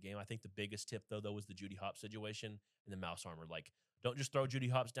want to play the game. I think the biggest tip, though, was the Judy Hopps situation and the Mouse Armor. Like, don't just throw Judy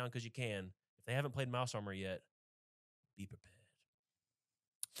Hopps down because you can. If they haven't played Mouse Armor yet, be prepared.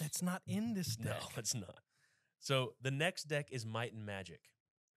 That's not in this deck. No, it's not. So the next deck is Might and Magic.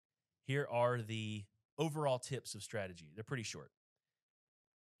 Here are the overall tips of strategy. They're pretty short.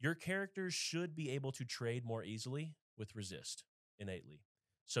 Your characters should be able to trade more easily with resist innately.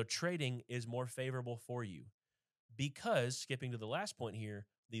 So trading is more favorable for you because, skipping to the last point here,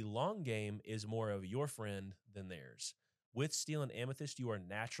 the long game is more of your friend than theirs. With Steel and Amethyst, you are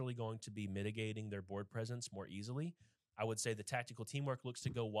naturally going to be mitigating their board presence more easily. I would say the tactical teamwork looks to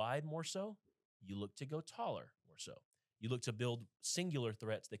go wide more so. You look to go taller more so. You look to build singular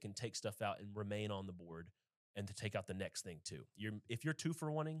threats that can take stuff out and remain on the board and to take out the next thing too. If you're 2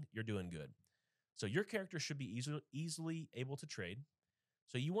 for 1ing, you're doing good. So your character should be easily able to trade.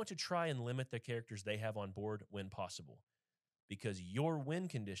 So you want to try and limit the characters they have on board when possible, because your win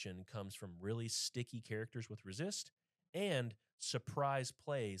condition comes from really sticky characters with resist and surprise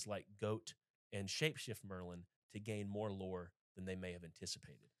plays like Goat and Shapeshift Merlin to gain more lore than they may have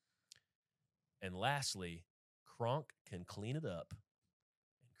anticipated. And lastly, Kronk can clean it up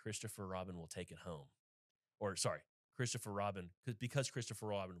and Christopher Robin will take it home. Or sorry, Christopher Robin, because Christopher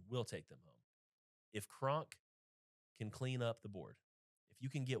Robin will take them home. If Kronk can clean up the board, if you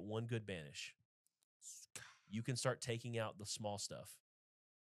can get one good banish, you can start taking out the small stuff.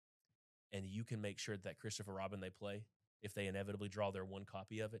 And you can make sure that Christopher Robin they play, if they inevitably draw their one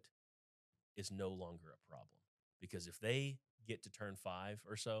copy of it, is no longer a problem. Because if they get to turn 5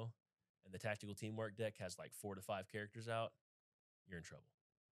 or so, and the tactical teamwork deck has like 4 to 5 characters out, you're in trouble.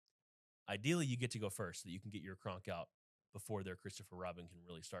 Ideally, you get to go first so that you can get your Kronk out before their Christopher Robin can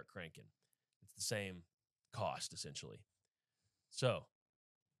really start cranking. It's the same cost, essentially. So,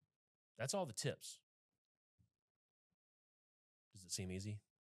 that's all the tips. Does it seem easy?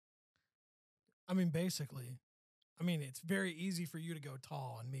 I mean, basically. I mean, it's very easy for you to go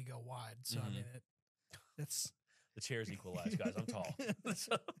tall and me go wide. So, I mean, it's... The chairs equalize, guys. I'm tall.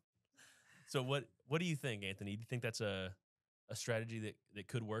 So what do you think, Anthony? Do you think that's a strategy that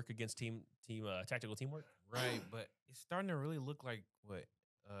could work against team tactical teamwork? Right, but it's starting to really look like what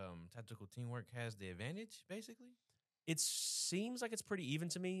tactical teamwork has the advantage, basically. It seems like it's pretty even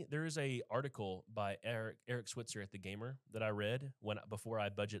to me. There is a article by Eric Switzer at The Gamer that I read before I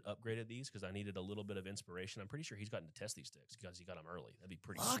budget upgraded these because I needed a little bit of inspiration. I'm pretty sure he's gotten to test these sticks because he got them early. That'd be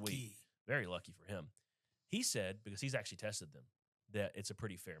pretty sweet. Very lucky for him. He said, because he's actually tested them, that it's a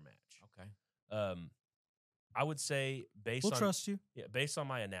pretty fair match. Okay. I would say we'll trust you. Yeah, based on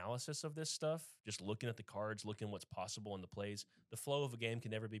my analysis of this stuff, just looking at the cards, looking what's possible in the plays, the flow of a game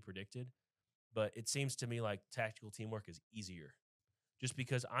can never be predicted. But it seems to me like tactical teamwork is easier. Just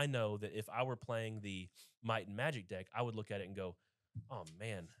because I know that if I were playing the Might and Magic deck, I would look at it and go, oh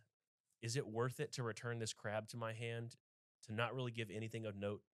man, is it worth it to return this crab to my hand to not really give anything of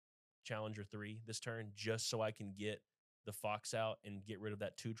note Challenger 3 this turn just so I can get the Fox out and get rid of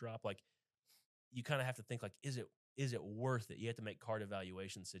that 2-drop? Like, you kind of have to think like, is it worth it? You have to make card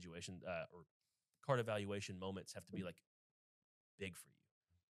evaluation or card evaluation moments have to be like big for you.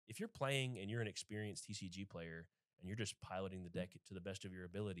 If you're playing and you're an experienced TCG player and you're just piloting the deck to the best of your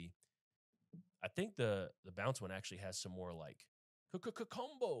ability, I think the bounce one actually has some more like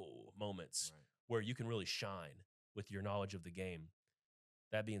combo moments where you can really shine with your knowledge of the game.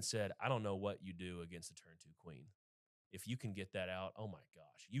 That being said, I don't know what you do against a turn 2 queen. If you can get that out, oh my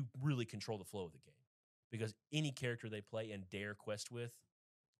gosh, you really control the flow of the game. Because any character they play and dare quest with,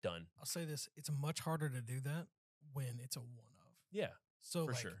 done. I'll say this, it's much harder to do that when it's a one-of. Yeah, so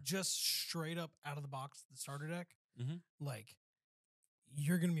for like sure. Just straight up out of the box, the starter deck, Mm-hmm. like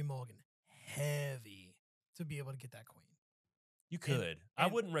you're going to be mulligan heavy to be able to get that queen. You could. I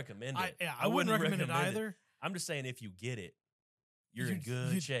wouldn't recommend it. I wouldn't recommend it either. I'm just saying if you get it, you're in You-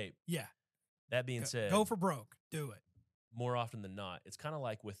 good shape. Yeah. That being said, Go for broke. Do it. more often than not, it's kind of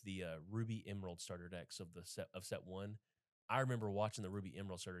like with the Ruby Emerald starter decks of set 1. I remember watching the Ruby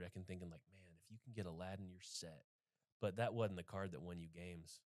Emerald starter deck and thinking like, man, if you can get Aladdin, you're set. But that wasn't the card that won you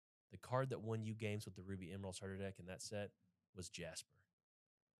games. The card that won you games with the Ruby Emerald starter deck in that set was Jasper.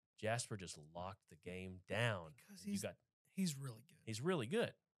 Jasper just locked the game down. Because he's really good. He's really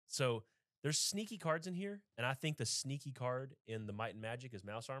good. So there's sneaky cards in here, and I think the sneaky card in the Might and Magic is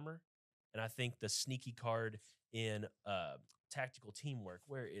Mouse Armor, and I think the sneaky card in Tactical Teamwork,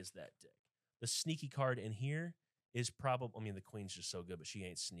 where is that deck? The sneaky card in here is probably, I mean, the Queen's just so good, but she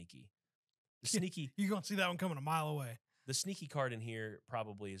ain't sneaky. The sneaky, You're going to see that one coming a mile away. the sneaky card in here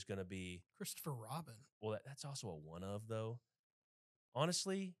probably is going to be, Christopher Robin. well, that's also a one of, though.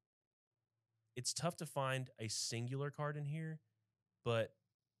 Honestly, it's tough to find a singular card in here, but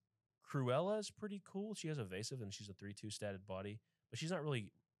Cruella is pretty cool. She has evasive and she's a 3/2 statted body, but she's not really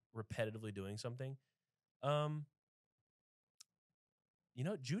repetitively doing something.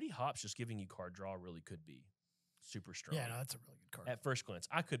 Judy Hopps just giving you card draw really could be super strong. Yeah, no, that's a really good card. At first glance,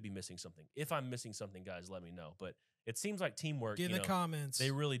 I could be missing something. If I'm missing something, guys, let me know. But it seems like teamwork. Get in the comments.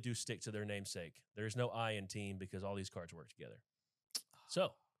 They really do stick to their namesake. There's no I in team because all these cards work together.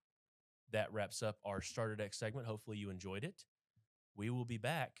 So that wraps up our starter deck segment. Hopefully you enjoyed it. We will be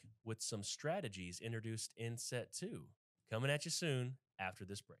back with some strategies introduced in set 2. Coming at you soon after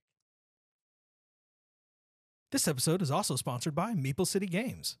this break. This episode is also sponsored by Maple City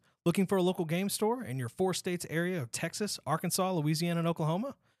Games. Looking for a local game store in your 4 states area of Texas, Arkansas, Louisiana, and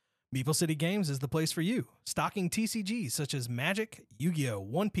Oklahoma? Maple City Games is the place for you. Stocking TCGs such as Magic, Yu-Gi-Oh!,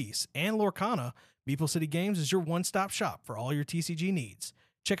 One Piece, and Lorcana, Maple City Games is your one-stop shop for all your TCG needs.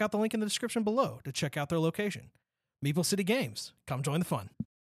 Check out the link in the description below to check out their location. Maple City Games. Come join the fun.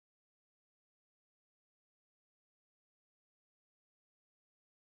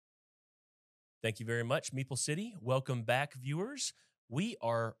 Thank you very much, Maple City. Welcome back, viewers. We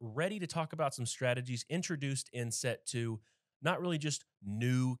are ready to talk about some strategies introduced in set 2. Not really just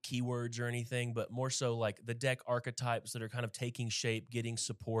new keywords or anything, but more so like the deck archetypes that are kind of taking shape, getting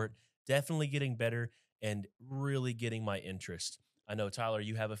support, definitely getting better, and really getting my interest. I know, Tyler,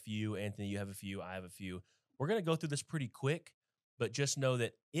 you have a few. Anthony, you have a few. I have a few. We're going to go through this pretty quick, but just know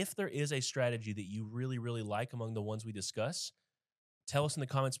that if there is a strategy that you really, really like among the ones we discuss, tell us in the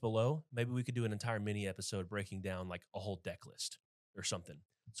comments below. Maybe we could do an entire mini episode breaking down like a whole deck list or something,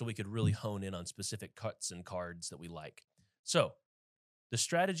 so we could really hone in on specific cuts and cards that we like. So the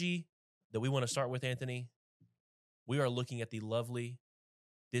strategy that we want to start with, Anthony, we are looking at the lovely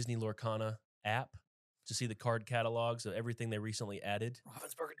Disney Lorcana app to see the card catalogs of everything they recently added.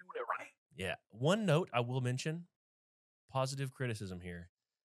 Ravensburger doing it right. Yeah. One note I will mention, positive criticism here.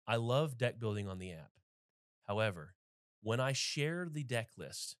 I love deck building on the app. However, when I share the deck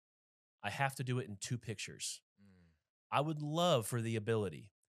list, I have to do it in 2 pictures. I would love for the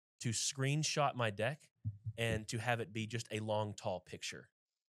ability to screenshot my deck and to have it be just a long, tall picture.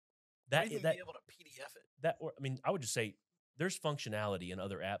 That be able to PDF it. I would just say there's functionality in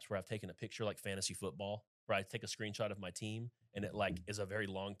other apps where I've taken a picture like fantasy football, where I take a screenshot of my team and it like is a very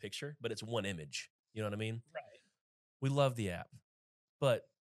long picture, but it's one image. You know what I mean? Right. We love the app. But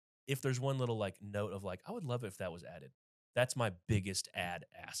if there's one little like note of like, I would love it if that was added. That's my biggest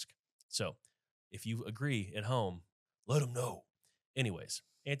ask. So if you agree at home, let them know. Anyways,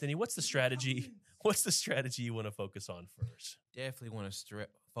 Anthony, what's the strategy? What's the strategy you want to focus on first? Definitely want to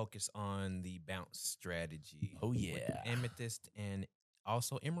focus on the bounce strategy. Oh, with yeah. Amethyst and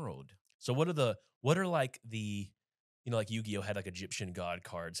also Emerald. So what are like the, like Yu-Gi-Oh had like Egyptian god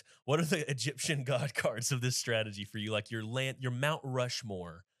cards. What are the Egyptian god cards of this strategy for you? Like your Mount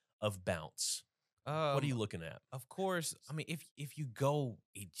Rushmore of bounce. What are you looking at? Of course, I mean, if you go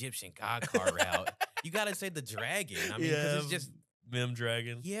Egyptian god card route, you got to say the dragon. I mean, because it's just Mem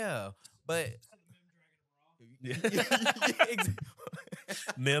Dragon. Yeah, but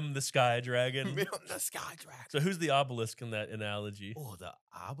Mem the Sky Dragon. Mem the Sky Dragon. So who's the obelisk in that analogy? Oh, the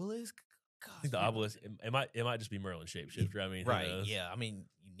obelisk. Gosh, I think the obelisk. It might just be Merlin shapeshifter. I mean, right? Yeah, I mean,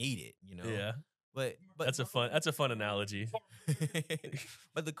 you need it. Yeah. But that's a fun analogy.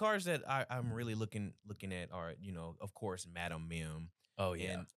 But the cards that I'm really looking at are, of course, Madame Mim. Oh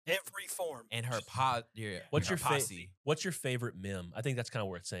yeah, and every form and her pot. Yeah, what's your favorite Mim? I think that's kind of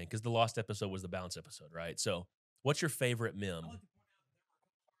worth saying because the lost episode was the bounce episode, right? So, what's your favorite Mim?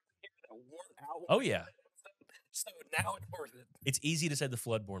 Oh yeah. So now it's worth it. It's easy to say the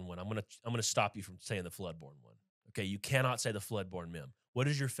Floodborn one. I'm gonna stop you from saying the Floodborn one. Okay, you cannot say the Floodborn Mim. What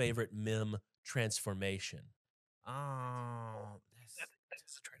is your favorite Mim transformation?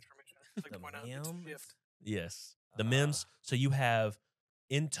 That's the transformation. I'd like to point out it's Mims? shift. Yes. The Mims. So you have,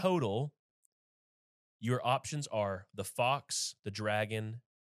 in total, your options are the fox, the dragon,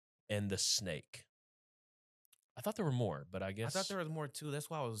 and the snake. I thought there were more, but I guess. I thought there was more too. That's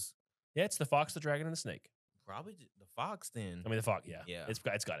why I was Yeah, it's the fox, the dragon, and the snake. probably the fox then. I mean, the fox, yeah. Yeah. It's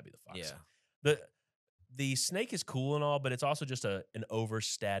got to be the fox. Yeah. The snake is cool and all, but it's also just an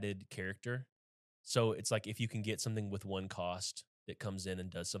overstated character. So it's like if you can get something with one cost that comes in and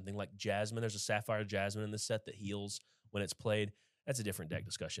does something like Jasmine. There's a Sapphire Jasmine in the set that heals when it's played. That's a different deck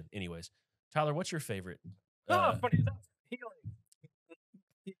discussion. Anyways, Tyler, what's your favorite? Funny enough,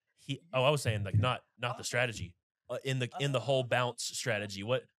 healing. I was saying like not the strategy. In the whole bounce strategy.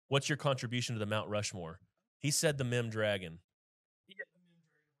 What's your contribution to the Mount Rushmore? He said the Mim Dragon.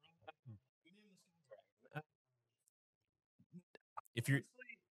 If you're,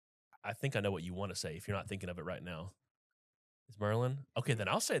 I think I know what you want to say. If you're not thinking of it right now, is Merlin? Okay, then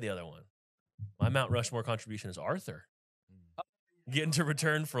I'll say the other one. My Mount Rushmore contribution is Arthur, getting to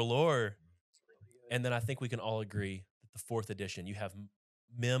return for lore, and then I think we can all agree that the 4th edition you have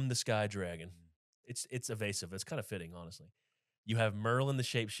Mim the Sky Dragon. It's evasive. It's kind of fitting, honestly. You have Merlin the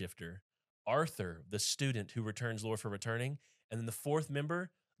Shapeshifter, Arthur the student who returns lore for returning, and then the 4th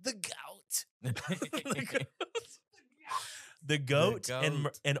member, the Goat. The goat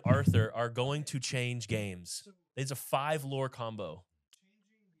and Arthur are going to change games. It's a 5 lore combo. Changing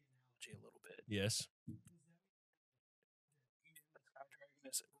the analogy a little bit. Yes.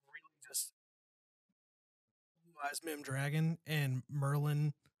 Is really just Blue Eyes Mim Dragon, and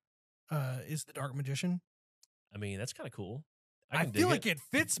Merlin is the Dark Magician. I mean, that's kind of cool. I feel like it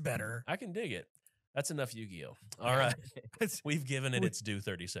fits better. I can dig it. That's enough Yu-Gi-Oh! All right. We've given it its due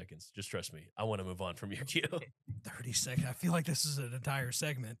 30 seconds. Just trust me. I want to move on from Yu-Gi-Oh! 30 seconds. I feel like this is an entire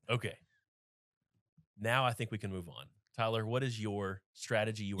segment. Okay. Now I think we can move on. Tyler, what is your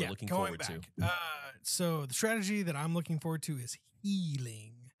strategy you were looking forward to? So the strategy that I'm looking forward to is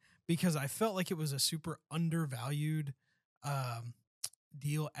healing, because I felt like it was a super undervalued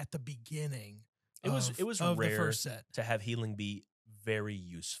deal at the beginning. It was of rare the first set to have healing be very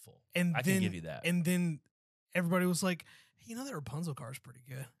useful. And I can give you that. And then everybody was like, hey, that Rapunzel card is pretty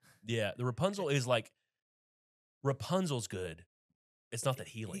good. Yeah, the Rapunzel is like, Rapunzel's good. It's not that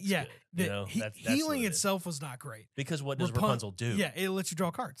healing's good. Yeah, healing itself was not great. Because what does Rapunzel do? Yeah, it lets you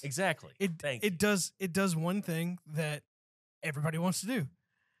draw cards. Exactly. It does one thing that everybody wants to do.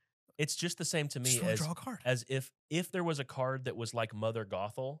 It's just the same to me as if there was a card that was like Mother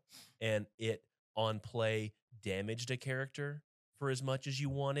Gothel and it on play damaged a character for as much as you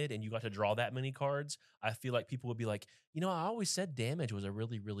wanted and you got to draw that many cards, I feel like people would be like, I always said damage was a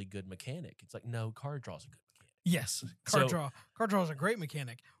really, really good mechanic. It's like, no, card draw is a good mechanic. Yes, card draw is a great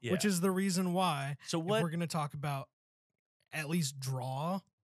mechanic, which is the reason why if we're going to talk about at least draw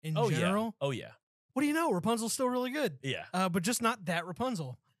in general. Yeah. Oh, yeah. What do you know? Rapunzel's still really good. Yeah. But just not that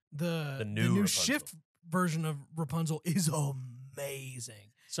Rapunzel. The new Rapunzel. shift version of Rapunzel is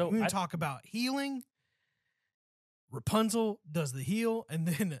amazing. So we talk about healing. Rapunzel does the heal, and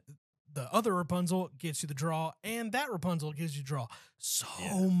then the other Rapunzel gets you the draw, and that Rapunzel gives you draw.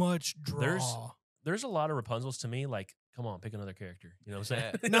 Much draw. There's a lot of Rapunzels to me. Like, come on, pick another character. You know what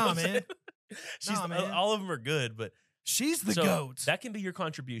I'm saying? Nah, man. Man. All of them are good, but she's the goat. That can be your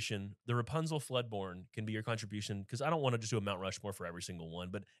contribution. The Rapunzel Floodborn can be your contribution, because I don't want to just do a Mount Rushmore for every single one,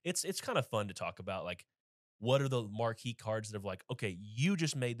 but it's kind of fun to talk about, like, what are the marquee cards that have like, okay, you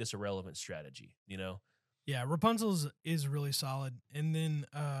just made this a relevant strategy, Yeah, Rapunzel's is really solid. And then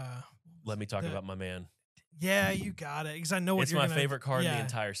let me talk about my man. Yeah, you got it. Because I know what it's my favorite card in the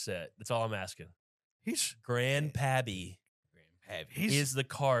entire set. That's all I'm asking. He's Grandpappy is the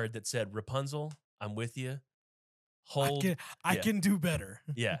card that said, Rapunzel, I'm with you. I can do better.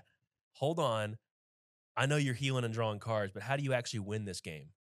 Yeah. Hold on. I know you're healing and drawing cards, but how do you actually win this game?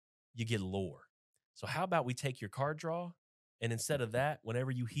 You get lore. So how about we take your card draw, and instead of that,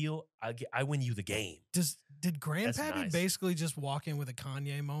 whenever you heal, I win you the game. Did Grandpappy basically just walk in with a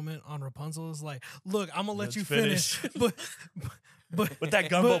Kanye moment on Rapunzel? Is like, look, I'm gonna let you finish, but that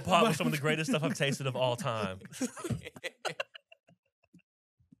gumbo pot was some of the greatest stuff I've tasted of all time.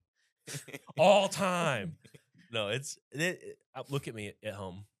 All time. No, look at me at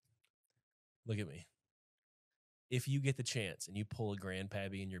home. Look at me. If you get the chance and you pull a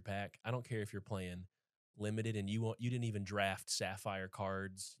Grandpappy in your pack, I don't care if you're playing limited and you didn't even draft Sapphire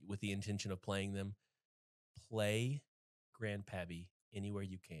cards with the intention of playing them. Play Grandpappy anywhere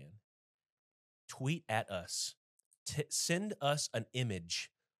you can. Tweet at us. Send us an image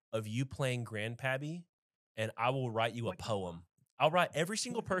of you playing Grandpappy, and I will write you a poem. I'll write every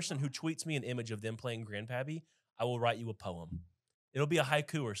single person who tweets me an image of them playing Grandpappy. I will write you a poem. It'll be a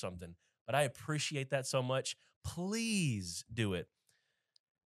haiku or something. But I appreciate that so much. Please do it.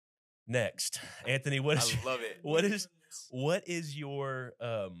 Next, Anthony, I love it. what is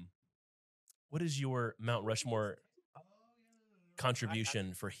your Mount Rushmore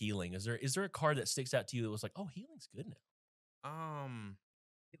contribution for healing? Is there a card that sticks out to you that was like, oh, healing's good now?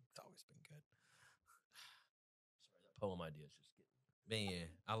 It's always been good. Sorry, that poem idea is just Man,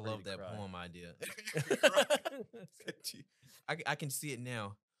 I love that cry. poem idea. I can see it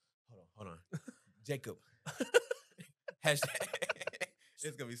now. Hold on. Jacob. Hashtag.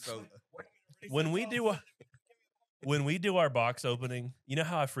 It's gonna be so. when we do our box opening, you know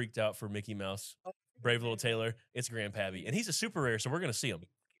how I freaked out for Mickey Mouse, Brave Little Taylor? It's Grandpappy, and he's a super rare, so we're gonna see him.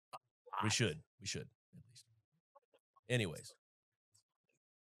 We should at least. Anyways,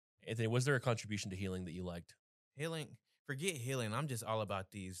 Anthony, was there a contribution to healing that you liked? Healing. Forget healing. I'm just all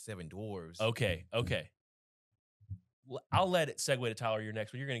about these 7 dwarves. Okay. I'll let it segue to Tyler. Your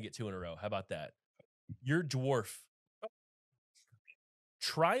next one. You're gonna get 2 in a row. How about that? Your dwarf.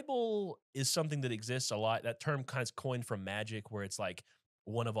 Tribal is something that exists a lot. That term kind of coined from Magic, where it's like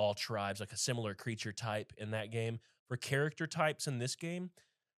one of all tribes, like a similar creature type in that game. For character types in this game,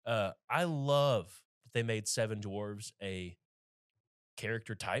 I love that they made 7 dwarves a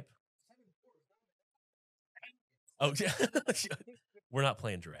character type. Oh, yeah. We're not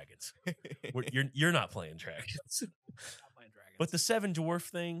playing dragons. You're not playing dragons. But the 7 dwarf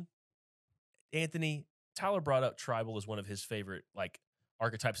thing, Anthony, Tyler brought up tribal as one of his favorite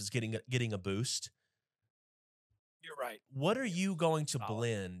archetypes is getting a boost. You're right. What are you going to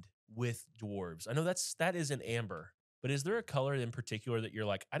blend with dwarves? I know that is an amber, but is there a color in particular that you're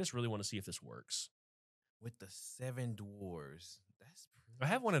like, I just really want to see if this works? With the 7 dwarves, I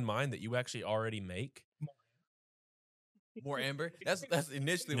have one in mind that you actually already make. More amber. That's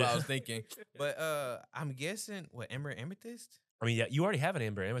initially what I was thinking, but I'm guessing what amber amethyst. I mean, yeah, you already have an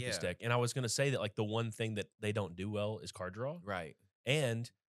amber amethyst deck, and I was going to say that the one thing that they don't do well is card draw, right? And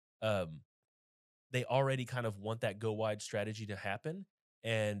they already kind of want that go wide strategy to happen,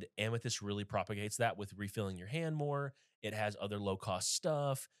 and amethyst really propagates that with refilling your hand more. It has other low cost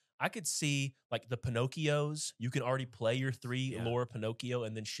stuff. I could see the Pinocchios. You can already play your 3 lore Pinocchio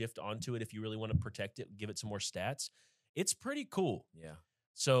and then shift onto it if you really want to protect it, give it some more stats. It's pretty cool. Yeah.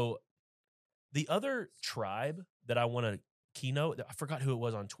 So the other tribe that I want to keynote, I forgot who it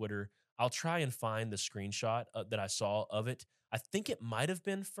was on Twitter. I'll try and find the screenshot that I saw of it. I think it might have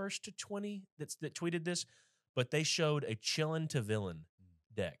been First to 20 that tweeted this, but they showed a chillin' to villain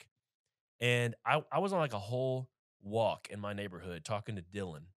deck. And I was on a whole walk in my neighborhood talking to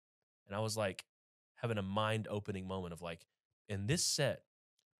Dylan. And I was having a mind-opening moment of in this set,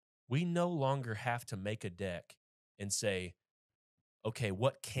 we no longer have to make a deck and say, okay,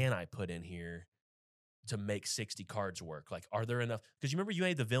 what can I put in here to make 60 cards work? Are there enough? Because you remember you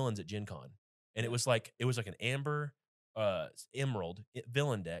made the villains at Gen Con, and it was like an amber, emerald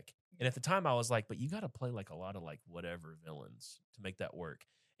villain deck. And at the time I was but you got to play a lot of whatever villains to make that work.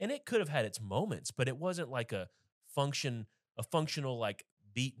 And it could have had its moments, but it wasn't a functional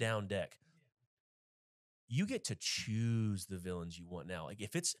beat down deck. You get to choose the villains you want now.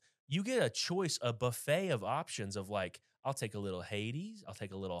 If it's, you get a choice, a buffet of options of I'll take a little Hades, I'll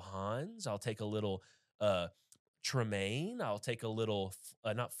take a little Hans, I'll take a little Tremaine, I'll take a little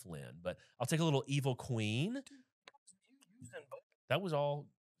not Flynn, but I'll take a little Evil Queen. That was all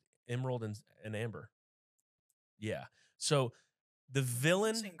Emerald and Amber. Yeah. So the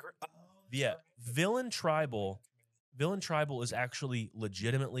villain, villain tribal is actually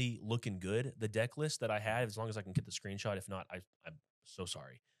legitimately looking good. The deck list that I have, as long as I can get the screenshot. If not, I'm so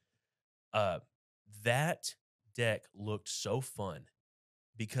sorry. That deck looked so fun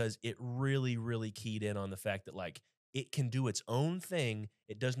because it really, really keyed in on the fact that it can do its own thing.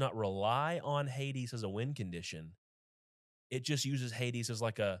 It does not rely on Hades as a win condition. It just uses Hades as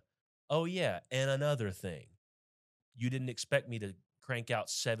oh yeah, and another thing. You didn't expect me to crank out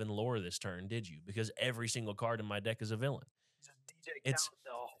 7 lore this turn, did you? Because every single card in my deck is a villain.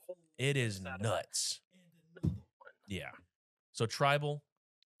 It is nuts. Yeah. So tribal,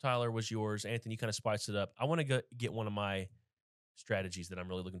 Tyler, was yours. Anthony, you kind of spiced it up. I want to get one of my strategies that I'm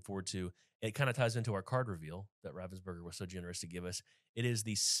really looking forward to. It kind of ties into our card reveal that Ravensburger was so generous to give us. It is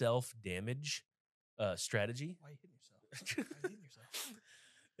the self-damage strategy. Why are you hitting yourself? Why are you hitting yourself?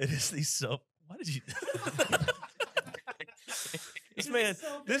 It is the self. Why did you?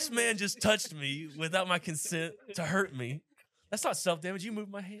 This man just touched me without my consent to hurt me. That's not self-damage. You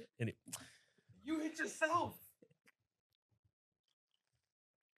moved my hand. You hit yourself.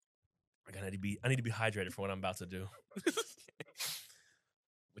 I need to be hydrated for what I'm about to do.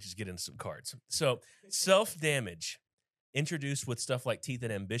 which is get into some cards. So self-damage introduced with stuff like Teeth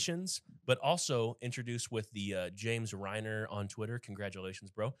and Ambitions, but also introduced with the James Reiner on Twitter. Congratulations,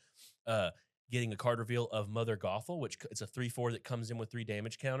 bro. Getting a card reveal of Mother Gothel, which it's a 3/4 that comes in with 3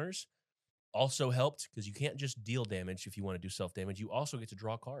 damage counters. Also helped because you can't just deal damage if you want to do self-damage. You also get to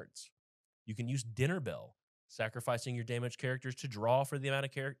draw cards. You can use Dinner Bell, sacrificing your damage characters to draw for the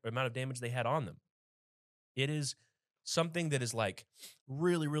amount of damage they had on them. It is something that is like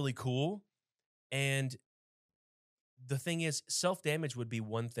really, really cool. And the thing is, self-damage would be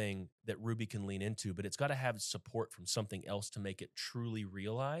one thing that Ruby can lean into, but it's got to have support from something else to make it truly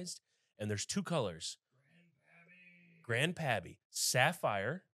realized. And there's 2 colors. Grand Pabby.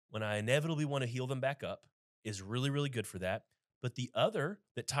 Sapphire, when I inevitably want to heal them back up, is really, really good for that. But the other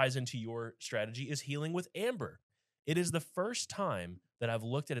that ties into your strategy is healing with Amber. It is the first time that I've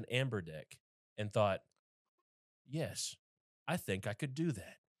looked at an Amber deck and thought, yes, I think I could do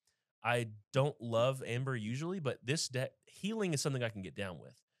that. I don't love Amber usually, but this deck, healing is something I can get down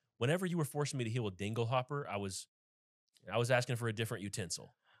with. Whenever you were forcing me to heal with Dinglehopper, I was asking for a different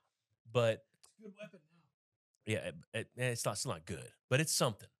utensil. But It's a good weapon now. Yeah, it's not good, but it's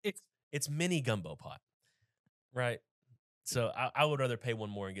something. It's mini gumbo pot, right? So I would rather pay one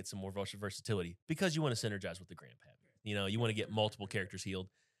more and get some more versatility because you want to synergize with the Grand Pab. You know, you want to get multiple characters healed.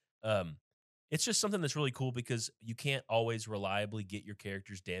 It's just something that's really cool because you can't always reliably get your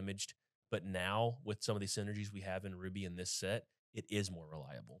characters damaged. But now with some of these synergies we have in Ruby in this set, it is more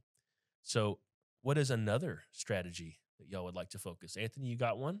reliable. So what is another strategy that y'all would like to focus? Anthony, you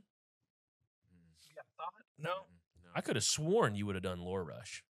got one? You got a thought? No. I could have sworn you would have done Lore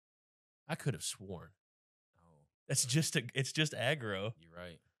Rush. I could have sworn. Oh, That's just it's just aggro. you're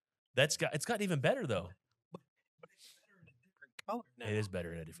right. It's gotten even better though. But it's better in a different color now. It is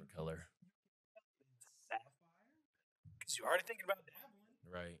better in a different color. Sapphire? Because you're already thinking about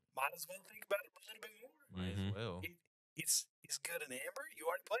dabbling. Right. Might as well think about it a little bit more. Might Mhm. as well. It's good in Amber. You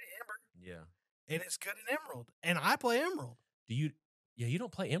already play Amber. Yeah. And it's good in Emerald. And I play Emerald. You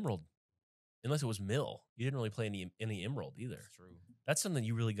don't play Emerald unless it was Mill. You didn't really play any Emerald either. That's true. That's something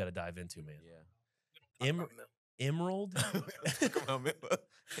you really got to dive into, man. Yeah. Emerald.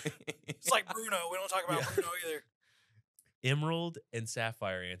 It's like Bruno. We don't talk about Bruno either. Emerald and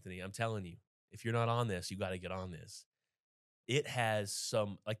Sapphire, Anthony. I'm telling you, if you're not on this, you got to get on this. It has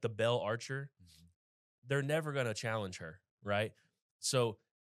some, like the Bell Archer, they're never going to challenge her, right? So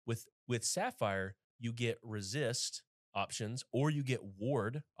with Sapphire, you get resist options or you get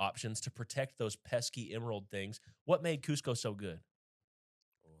ward options to protect those pesky Emerald things. What made Cusco so good?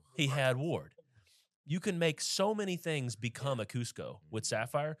 He had ward. You can make so many things become a Cusco with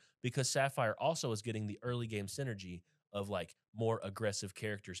Sapphire because Sapphire also is getting the early game synergy of like more aggressive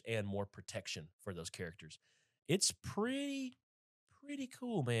characters and more protection for those characters. It's pretty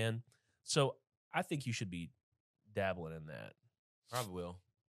cool, man. So I think you should be dabbling in that. Probably will.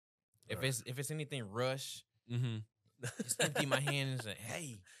 If Right. it's anything rush, Mm-hmm. just empty my hands and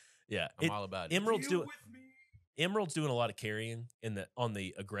hey, Yeah, I'm all about it. Emerald's doing a lot of carrying on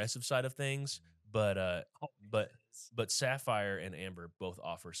the aggressive side of things, but Sapphire and Amber both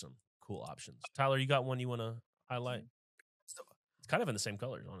offer some cool options. Tyler, you got one you want to highlight? It's kind of in the same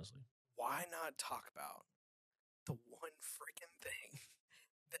colors, honestly. Why not talk about the one freaking thing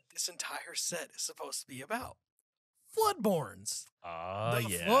that this entire set is supposed to be about? Floodborns. The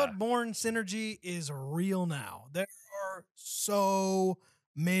Yeah. Floodborn synergy is real now. There are so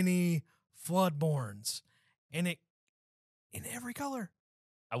many Floodborns. And it in every color.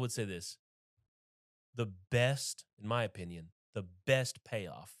 I would say this. The best, in my opinion, the best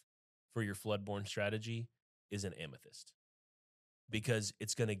payoff for your Floodborn strategy is an Amethyst. Because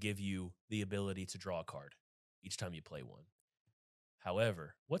it's going to give you the ability to draw a card each time you play one.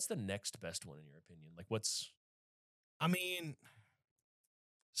 However, what's the next best one in your opinion? Like I mean,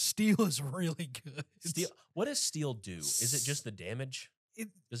 Steel is really good. Steel? What does Steel do? Is it just the damage?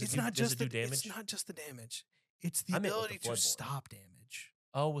 Does it do damage? It's not just the damage. It's the I meant with ability the to Floodborn. stop damage.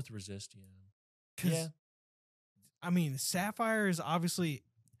 Oh, with resist, yeah. 'Cause, Yeah. I mean, Sapphire is obviously.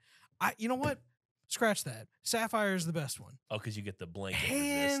 You know what? Scratch that. Sapphire is the best one. Oh, because you get the blanket resist.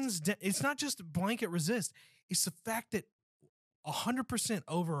 Hands down. It's not just blanket resist. It's the fact that 100%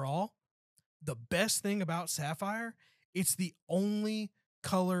 overall, the best thing about Sapphire, it's the only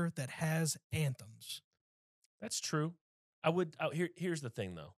color that has anthems. That's true. Here's the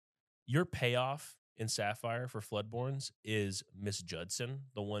thing though. Your payoff in Sapphire for Floodborns is Miss Judson,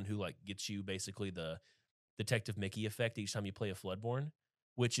 the one who like gets you basically the Detective Mickey effect each time you play a Floodborn,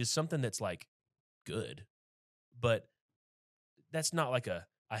 which is something that's like good, but that's not like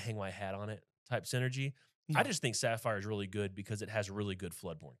I hang my hat on it type synergy. I just think Sapphire is really good because it has really good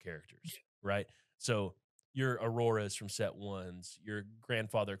Floodborne characters, right? So your Auroras from set 1s, your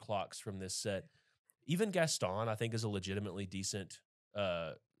Grandfather Clocks from this set, even Gaston, I think, is a legitimately decent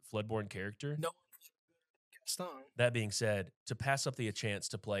Floodborne character. No, Gaston. That being said, to pass up the chance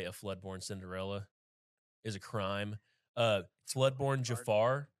to play a Floodborne Cinderella is a crime. Floodborne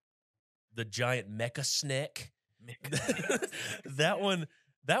Jafar, the giant mecha snake. that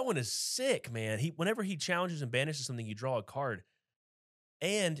one is sick, man. Whenever he challenges and banishes something, you draw a card.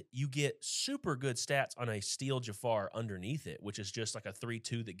 And you get super good stats on a Steel Jafar underneath it, which is just like a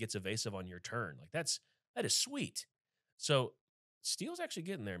 3/2 that gets evasive on your turn. Like that is sweet. So Steel's actually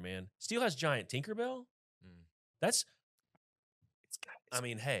getting there, man. Steel has giant Tinkerbell. I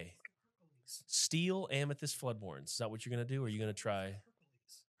mean, hey, Steel, Amethyst, Floodborns. Is that what you're gonna do? Or are you gonna try?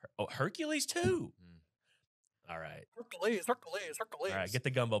 Hercules too. All right. Hercules. All right, get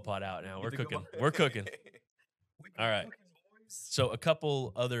the gumbo pot out now. We're cooking. We're cooking. All right. So a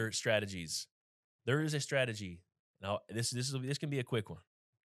couple other strategies. There is a strategy. Now this can be a quick one.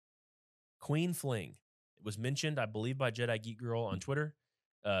 Queen Fling. It was mentioned, I believe, by Jedi Geek Girl on Twitter.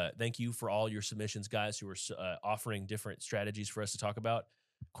 Thank you for all your submissions, guys, who are offering different strategies for us to talk about.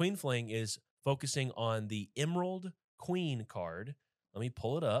 Queen Fling is focusing on the Emerald Queen card. Let me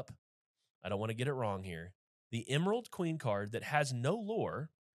pull it up. I don't want to get it wrong here. The Emerald Queen card that has no lore,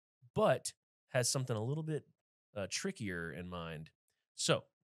 but has something a little bit trickier in mind. So,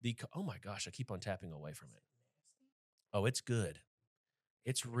 oh my gosh, I keep on tapping away from it. Oh, it's good.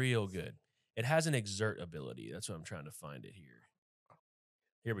 It's real good. It has an exert ability. That's what I'm trying to find it here.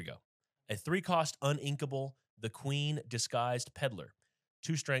 Here we go. A 3-cost uninkable, the Queen Disguised Peddler.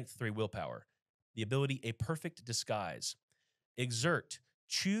 2 strength, 3 willpower. The ability, a perfect disguise. Exert.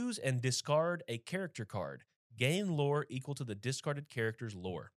 Choose and discard a character card. Gain lore equal to the discarded character's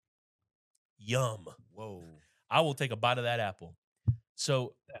lore. Yum. Whoa. I will take a bite of that apple.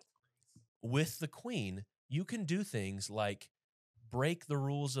 So with the Queen, you can do things like break the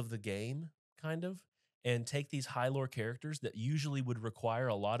rules of the game, kind of, and take these high lore characters that usually would require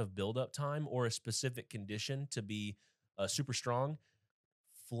a lot of build-up time or a specific condition to be super strong.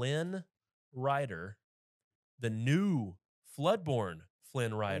 Flynn Rider, the new Floodborne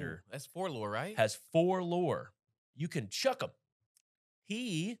Flynn Rider. That's 4 lore, right? Has 4 lore. You can chuck him.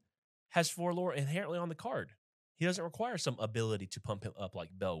 He has 4 lore inherently on the card. He doesn't require some ability to pump him up like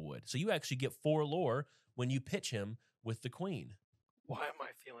Bell would. So you actually get 4 lore when you pitch him with the Queen. Why am I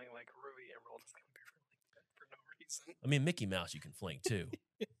feeling like Ruby Emerald is going to be really good for no reason? I mean, Mickey Mouse you can fling too.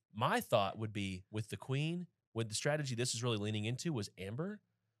 My thought would be with the Queen, with the strategy this is really leaning into was Amber,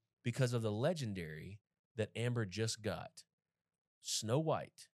 because of the legendary that Amber just got. Snow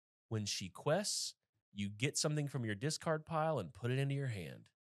White. When she quests, you get something from your discard pile and put it into your hand.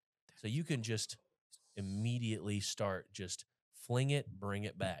 So you can just immediately start just fling it, bring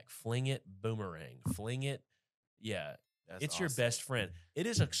it back. Fling it, boomerang. Fling it. Yeah. It's awesome. Your best friend. It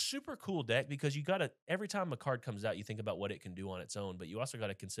is a super cool deck because you got to, every time a card comes out, you think about what it can do on its own, but you also got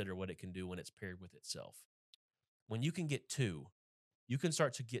to consider what it can do when it's paired with itself. When you can get 2, you can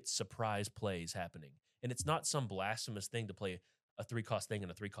start to get surprise plays happening. And it's not some blasphemous thing to play a 3-cost thing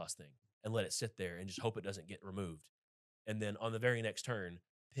and a 3-cost thing and let it sit there and just hope it doesn't get removed. And then on the very next turn,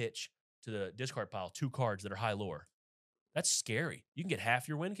 pitch to the discard pile 2 cards that are high lore. That's scary. You can get half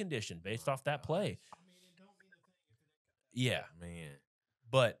your win condition based off that play. I mean, it don't mean a thing if it Yeah. Man.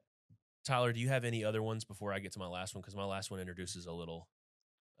 But, Tyler, do you have any other ones before I get to my last one? Because my last one introduces a little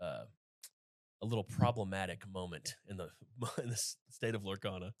problematic moment in the state of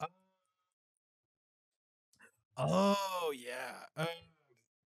Lorcana. Oh, yeah.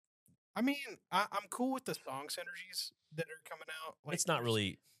 I mean, I'm cool with the song synergies that are coming out. Like, it's not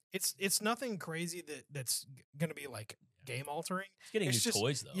really... It's nothing crazy that's going to be like game altering. It's getting new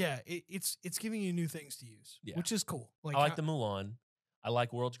toys though. Yeah, it's giving you new things to use, which is cool. Like I like the Mulan. I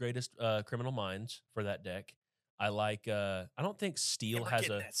like World's Greatest Criminal Minds for that deck. I like. I don't think Steel has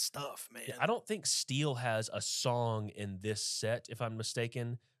that stuff, man. I don't think Steel has a song in this set, if I'm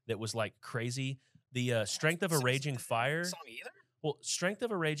mistaken, that was like crazy. The Strength of a Raging Fire. Song either? Well, Strength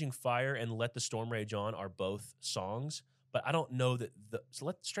of a Raging Fire and Let the Storm Rage On are both songs. But I don't know that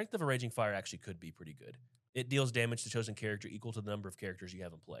Strength of a Raging Fire actually could be pretty good. It deals damage to chosen character equal to the number of characters you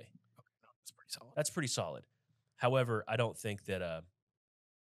have in play. Okay, no, that's pretty solid. That's pretty solid. However, I don't think that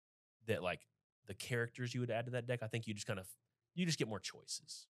that like the characters you would add to that deck. I think you just get more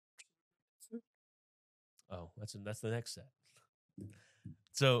choices. Oh, that's the next set.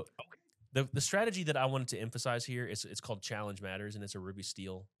 So the strategy that I wanted to emphasize here is it's called Challenge Matters, and it's a Ruby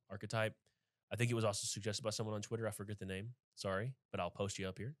Steel archetype. I think it was also suggested by someone on Twitter. I forget the name. Sorry, but I'll post you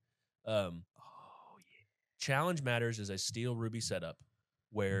up here. Challenge Matters is a steel Ruby setup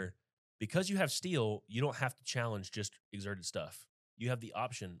where, because you have steel, you don't have to challenge just exerted stuff. You have the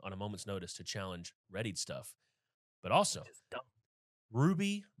option on a moment's notice to challenge readied stuff. But also,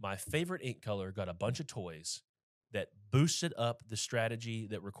 Ruby, my favorite ink color, got a bunch of toys that boosted up the strategy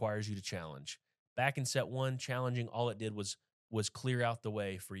that requires you to challenge. Back in set 1, challenging, all it did was clear out the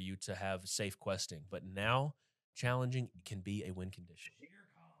way for you to have safe questing. But now, challenging can be a win condition.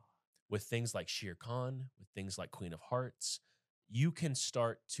 With things like Shere Khan, with things like Queen of Hearts, you can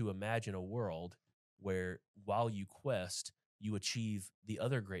start to imagine a world where while you quest, you achieve the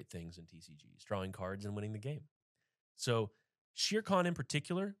other great things in TCGs, drawing cards and winning the game. So Shere Khan in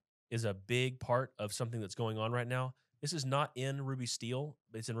particular is a big part of something that's going on right now. This is not in Ruby Steel,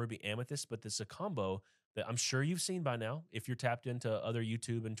 but it's in Ruby Amethyst, but this is a combo that I'm sure you've seen by now if you're tapped into other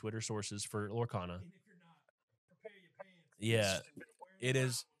YouTube and Twitter sources for Lorcana. And if you're not, prepare your pants. Yeah,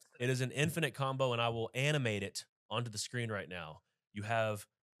 it is an infinite combo, and I will animate it onto the screen right now. You have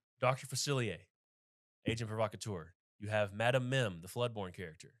Dr. Facilier, Agent Provocateur. You have Madame Mim, the Floodborn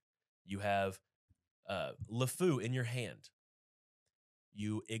character. You have LeFou in your hand.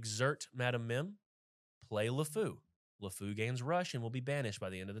 You exert Madame Mim, play LeFou. LeFou gains Rush and will be banished by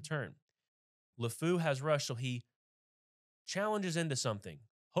the end of the turn. LeFou has Rush, so he challenges into something,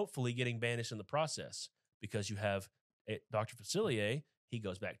 hopefully getting banished in the process. Because you have Dr. Facilier, he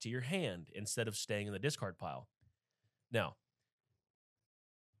goes back to your hand instead of staying in the discard pile. Now,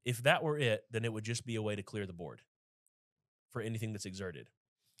 if that were it, then it would just be a way to clear the board for anything that's exerted.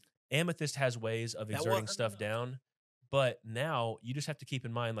 Amethyst has ways of exerting stuff down, but now you just have to keep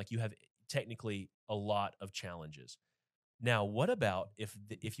in mind, like, you have technically a lot of challenges. Now, what about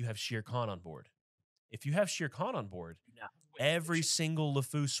if you have Shere Khan on board? If you have Shere Khan on board, every single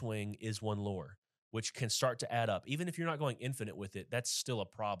LeFou swing is one lore, which can start to add up. Even if you're not going infinite with it, that's still a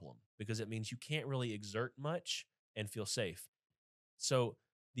problem because it means you can't really exert much and feel safe. So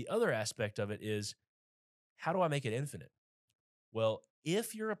the other aspect of it is, how do I make it infinite? Well,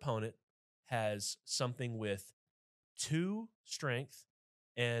 if your opponent has something with 2 strength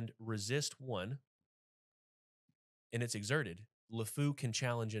and resist 1, and it's exerted, LeFou can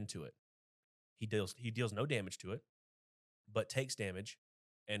challenge into it. He deals no damage to it, but takes damage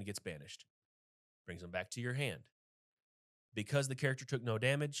and gets banished. Brings them back to your hand. Because the character took no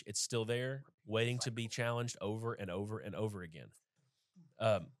damage, it's still there, waiting to be challenged over and over and over again.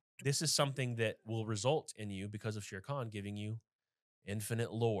 This is something that will result in you, because of Shere Khan, giving you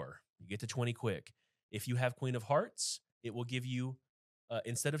infinite lore. You get to 20 quick. If you have Queen of Hearts, it will give you,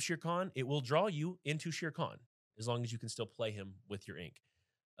 instead of Shere Khan, it will draw you into Shere Khan, as long as you can still play him with your ink.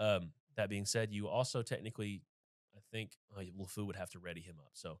 That being said, you also technically, I think, LeFou would have to ready him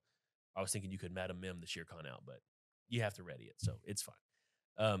up. So I was thinking you could Madame Mim the Shere Khan out, but you have to ready it, so it's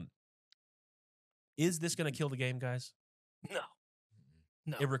fine. Is this going to kill the game, guys? No.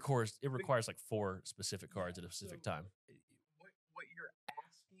 It requires like 4 specific cards at a specific time. What you're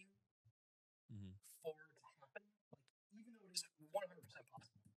asking for to happen, like, even though it is 100%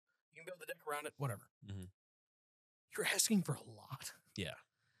 possible, you can build the deck around it, whatever. You're asking for a lot. Yeah.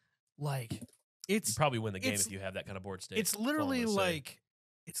 Like, You probably win the game if you have that kind of board state. It's literally like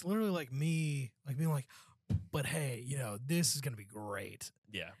me, like, being like, but hey, this is gonna be great.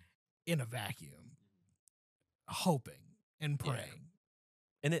 Yeah. In a vacuum, hoping and praying,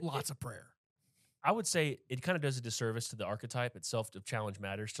 and lots of prayer. I would say it kind of does a disservice to the archetype itself of Challenge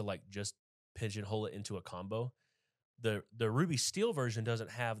Matters to, like, just pigeonhole it into a combo. The Ruby Steel version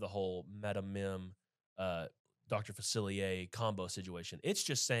doesn't have the whole Madame Mim, Dr. Facilier combo situation. It's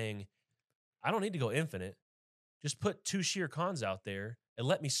just saying, I don't need to go infinite. Just put 2 Shere Khans out there and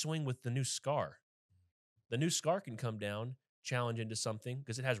let me swing with the new Scar. The new Scar can come down, challenge into something,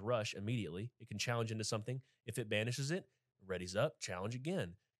 because it has Rush immediately. It can challenge into something. If it banishes it, readies up, challenge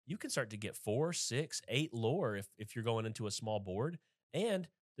again. You can start to get 4, 6, 8 lore if you're going into a small board. And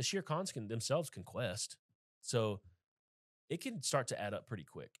the Shere Khans themselves can quest. So it can start to add up pretty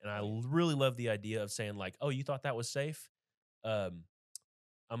quick. And I really love the idea of saying, like, oh, you thought that was safe? I'm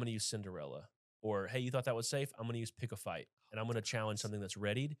going to use Cinderella. Or, hey, you thought that was safe? I'm going to use Pick a Fight. And I'm going to challenge something that's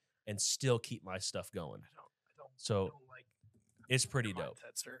readied and still keep my stuff going. I don't like it's pretty dope.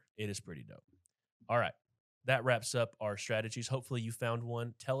 It is pretty dope. All right. That wraps up our strategies. Hopefully you found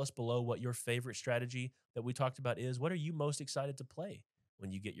one. Tell us below what your favorite strategy that we talked about is. What are you most excited to play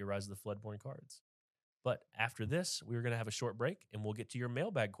when you get your Rise of the Floodborn cards? But after this, we're going to have a short break, and we'll get to your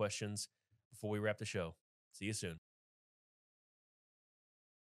mailbag questions before we wrap the show. See you soon.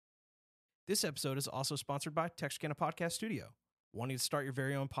 This episode is also sponsored by Texarkana Podcast Studio. Wanting to start your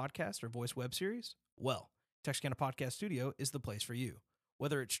very own podcast or voice web series? Well, Texarkana Podcast Studio is the place for you.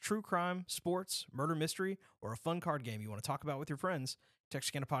 Whether it's true crime, sports, murder mystery, or a fun card game you want to talk about with your friends,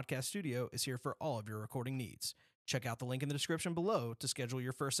 Texarkana Podcast Studio is here for all of your recording needs. Check out the link in the description below to schedule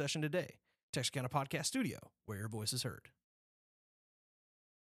your first session today. Texarkana Podcast Studio, where your voice is heard.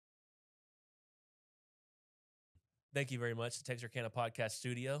 Thank you very much to Texarkana Podcast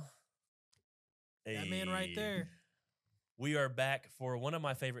Studio. That man right there. We are back for one of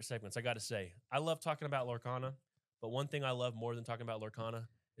my favorite segments, I got to say. I love talking about Lorcana, but one thing I love more than talking about Lorcana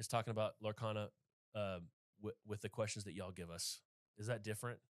is talking about Lorcana with the questions that y'all give us. Is that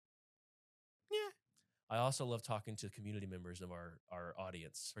different? Yeah. I also love talking to community members of our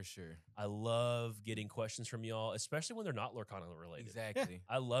audience. For sure. I love getting questions from y'all, especially when they're not Lorcana related. Exactly.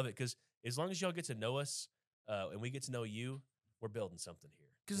 I love it because as long as y'all get to know us and we get to know you, we're building something here.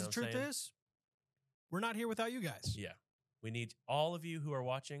 Because the truth is, we're not here without you guys. Yeah. We need all of you who are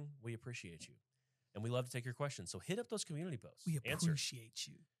watching. We appreciate you. And we love to take your questions. So hit up those community posts. We Answer. appreciate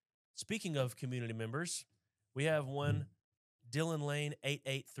you. Speaking of community members, we have one, Dylan Lane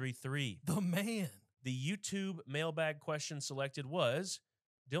 8833. The man. The YouTube mailbag question selected was,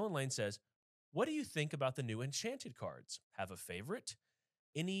 Dylan Lane says, what do you think about the new Enchanted cards? Have a favorite?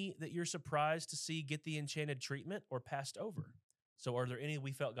 Any that you're surprised to see get the Enchanted treatment or passed over? So are there any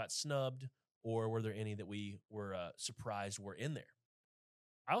we felt got snubbed, or were there any that we were surprised were in there?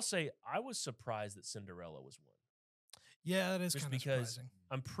 I'll say I was surprised that Cinderella was one. Yeah, that is Just kind of because surprising.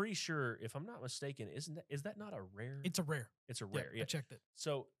 I'm pretty sure, if I'm not mistaken, is that not a rare? It's a rare. It's a rare. Yeah. I checked it.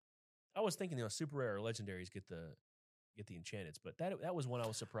 So I was thinking, super rare or legendaries get the Enchanteds, but that was one I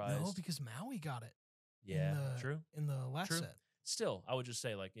was surprised. No, because Maui got it. Yeah, true. In the last True. set. Still, I would just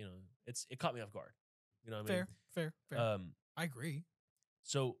say it caught me off guard. You know what I mean? Fair. I agree.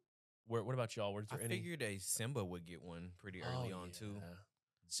 So what about y'all? Was there I figured a Simba would get one pretty early on too.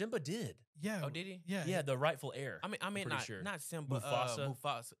 Simba did. Yeah. Oh, did he? Yeah. Yeah, the rightful heir. I mean, pretty sure. not Simba. Mufasa.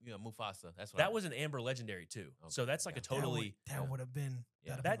 Mufasa. Yeah, Mufasa. That's what That was an Amber legendary too. Okay. So that's like a totally That would have been.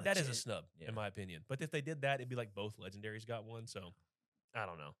 Yeah. that'd have been that is a legit. snub Yeah. in my opinion. But if they did that, it'd be like both legendaries got one. So I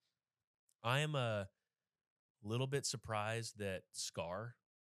don't know. I am a little bit surprised that Scar,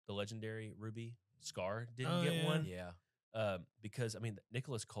 the legendary Ruby Scar, didn't get one. Yeah. Because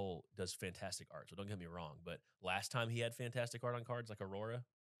Nicholas Cole does fantastic art, so don't get me wrong. But last time he had fantastic art on cards like Aurora,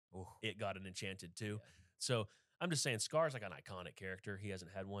 it got an Enchanted too. Yeah. So I'm just saying, Scar's like an iconic character. He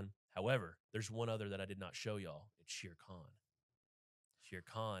hasn't had one. However, there's one other that I did not show y'all. It's Shere Khan. Shere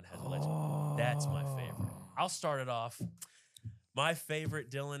Khan has a legend. That's my favorite. I'll start it off. My favorite,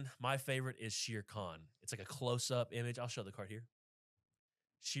 Dylan, my favorite is Shere Khan. It's like a close-up image. I'll show the card here.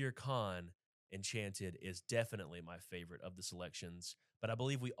 Shere Khan Enchanted is definitely my favorite of the selections, but I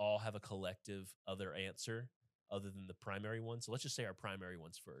believe we all have a collective other answer other than the primary one. So let's just say our primary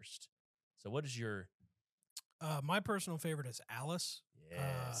ones first. So what is your... My personal favorite is Alice.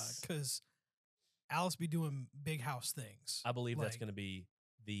 Yes. Because Alice be doing big house things. I believe that's Like, going to be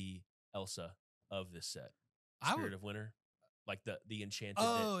the Elsa of this set. I Spirit would- of Winter. Like the Enchanted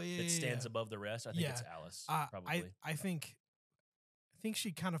Oh, that, yeah, that yeah, stands yeah. above the rest. I think it's Yeah. Alice, probably. I think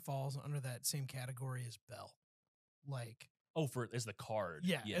she kind of falls under that same category as Belle. Like, As the card.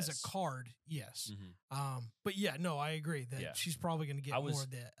 yeah, yes. as a card, yes. Mhm. But yeah, no, I agree that Yeah. she's probably going to get I was- more of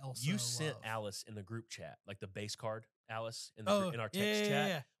the Elsa. You sent love. Alice in the group chat, like the base card, Alice, in our text chat,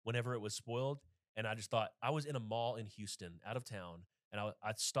 Yeah. whenever it was spoiled. And I just thought, I was in a mall in Houston, out of town, and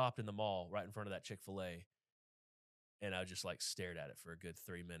I stopped in the mall right in front of that Chick-fil-A, and I just like stared at it for a good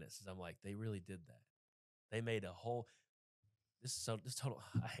 3 minutes. I'm like, they really did that. They made a whole. This total.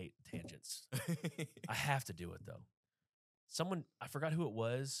 I hate tangents. I have to do it though. Someone, I forgot who it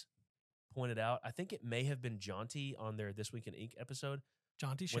was, pointed out. I think it may have been Jonty on their This Week in Ink episode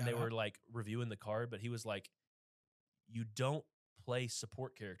Jonty, when shout they were out. like reviewing the card, but he was like, you don't play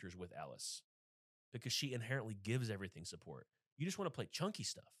support characters with Alice because she inherently gives everything support. You just want to play chunky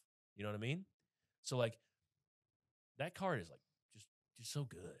stuff. You know what I mean? So like that card is like just so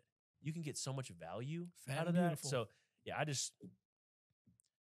good. You can get so much value Fat out of and that. beautiful. So yeah, I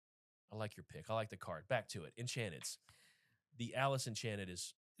like your pick. I like the card. Back to it. Enchanteds. The Alice Enchanted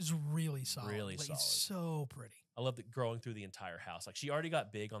is Is really solid. Really Like, solid. so pretty. I love it growing through the entire house. Like she already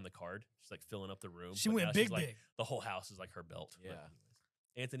got big on the card. She's like filling up the room. She but went now big, she's, like, big. The whole house is like her belt. But Yeah. anyways.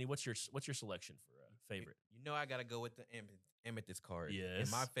 Anthony, what's your selection for favorite? You know I gotta go with the Amethyst card. Yes. And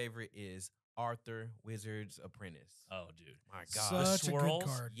my favorite is Arthur, Wizard's Apprentice. Oh, dude. My God. Such a swirls? good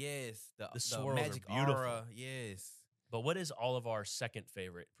card. Yes. The swirls are magic beautiful. aura. Yes. But what is all of our second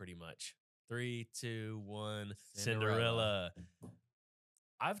favorite? Pretty much 3, 2, 1. Cinderella. Cinderella.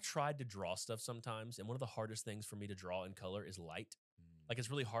 I've tried to draw stuff sometimes, and one of the hardest things for me to draw in color is light. Like it's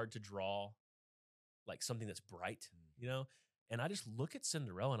really hard to draw like something that's bright, you know? And I just look at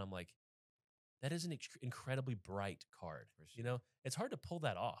Cinderella and I'm like, that is an incredibly bright card. For sure. You know, it's hard to pull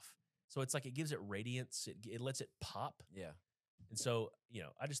that off. So it's like it gives it radiance. It lets it pop. Yeah, And so, you know,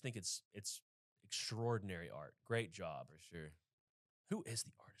 I just think it's extraordinary art. Great job. for sure. Who is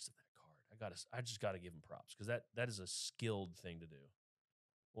the artist of that card? I just gotta give him props because that is a skilled thing to do.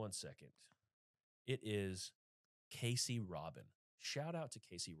 1 second. It is Casey Robin. Shout out to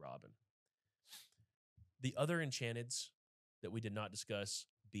Casey Robin. The other Enchanteds that we did not discuss: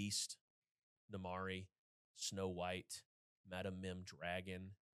 Beast, Namari, Snow White, Madame Mim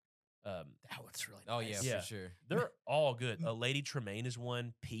Dragon. That one's really Oh nice. yeah, Yeah. for sure. They're all good. Lady Tremaine is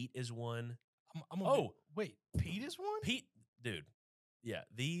one. Pete is one. Wait, Pete is one? Pete, dude. Yeah,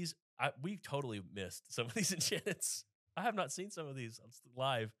 we totally missed some of these Enchanteds. I have not seen some of these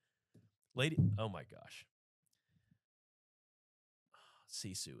live. Lady, oh my gosh.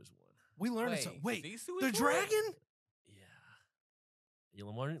 Sisu is one. We learned it. Wait, Sisu is the one? dragon? Yeah. You're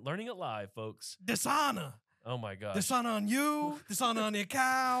learning it live, folks. Dishonor. Oh my gosh. Dishonor on you. Dishonor on your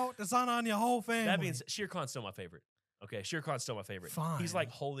cow. Dishonor on your whole family. That means Shere Khan's still my favorite. Okay, Shere Khan's still my favorite. Fine. He's like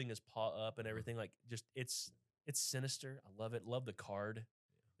holding his paw up and everything. Like, just it's sinister. I love it. Love the card.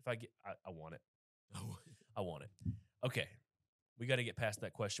 If I want it. I want it. Okay. We got to get past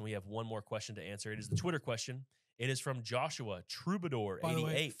that question. We have one more question to answer. It is the Twitter question. It is from Joshua Troubadour 88. By the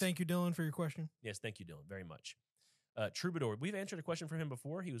way, thank you, Dylan, for your question. Yes, thank you, Dylan, very much. Troubadour, we've answered a question from him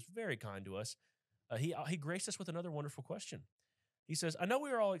before. He was very kind to us. He graced us with another wonderful question. He says, I know we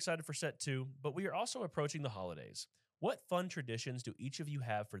are all excited for set 2, but we are also approaching the holidays. What fun traditions do each of you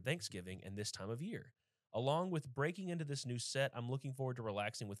have for Thanksgiving and this time of year? Along with breaking into this new set, I'm looking forward to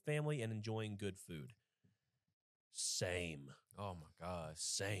relaxing with family and enjoying good food. Same. Oh my gosh.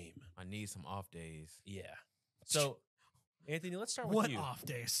 Same. I need some off days. Yeah. So, Anthony, let's start with What you. off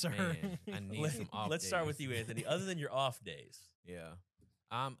day, sir? Man, I need some off Let's days. start with you, Anthony. Other than your off days, Yeah.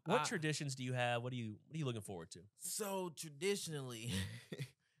 what traditions do you have? What are you looking forward to? So traditionally,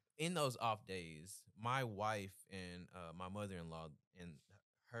 in those off days, my wife and my mother-in-law and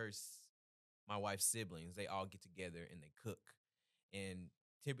my wife's siblings, they all get together and they cook. And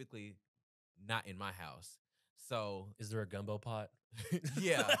typically not in my house. So Is there a gumbo pot?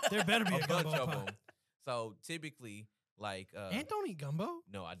 yeah, There better be a bunch gumbo of pot. them. So typically, like, Ant don't eat gumbo?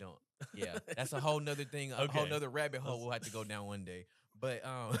 no, I don't. Yeah, that's a whole nother thing, a whole Okay. nother rabbit hole we'll have to go down one day. But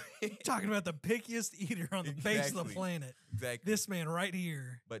Talking about the pickiest eater on the face of the Exactly. planet. exactly. This man right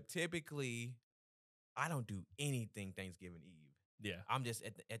here. But typically, I don't do anything Thanksgiving Eve. Yeah. I'm just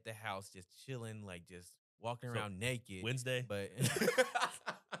at the house, just chilling, like just walking So, around naked. Wednesday? But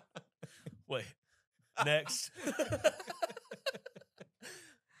Wait. Next.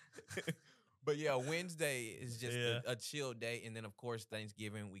 but yeah, Wednesday is just Yeah. a chill day, and then of course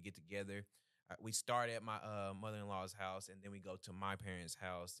Thanksgiving we get together. We start at my mother-in-law's house, and then we go to my parents'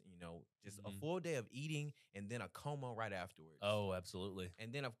 house. You know, just a Mhm. full day of eating, and then a coma right afterwards. Oh, absolutely.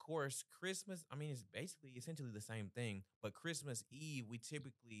 And then, of course, Christmas, I mean, it's basically essentially the same thing. But Christmas Eve, we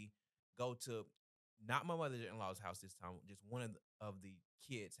typically go to not my mother-in-law's house this time, just one of the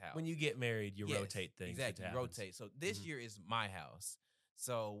kids' house. When you get married, you Yes, rotate things. Exactly, It you happens. rotate. So this Mhm. year is my house.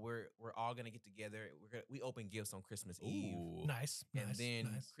 So we're all gonna get together. We open gifts on Christmas Eve, Ooh. Nice. and nice,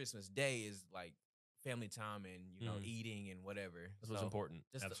 then nice. Christmas Day is like family time and Mhm. eating and whatever. That's what's important.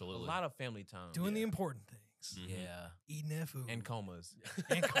 Just Absolutely. a lot of family time. Doing the yeah. important things. Mhm. yeah, Eating that food. and comas.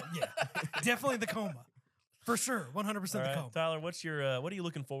 And yeah. Definitely the coma. For sure. 100% All the right, coma. Tyler, what are you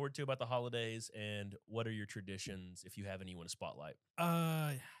looking forward to about the holidays, and what are your traditions, if you have any you want to spotlight?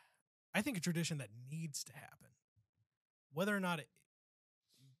 I think a tradition that needs to happen, whether or not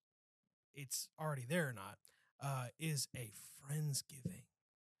it's already there or not, is a Friendsgiving.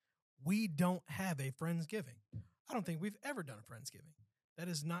 We don't have a Friendsgiving. I don't think we've ever done a Friendsgiving. That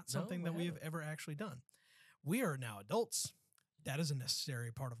is not something we that we have haven't. ever actually done. We are now adults. That is a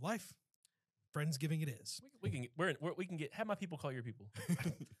necessary part of life. Friendsgiving it is. We can have my people call your people.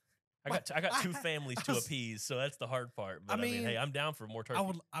 I got two families to appease, so that's the hard part. But I mean, hey, I'm down for more turkey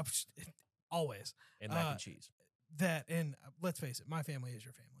Always. and mac and cheese. That, and let's face it, my family is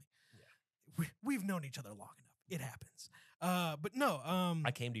your family. Yeah. We've known each other long enough. It happens. But no,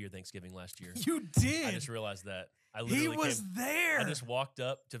 I came to your Thanksgiving last year. you did. I just realized that. I He literally was came. there. I just walked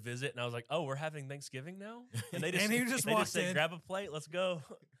up to visit, and I was like, "Oh, we're having Thanksgiving now." And they just And he just they walked just said, in. "Grab a plate, let's go."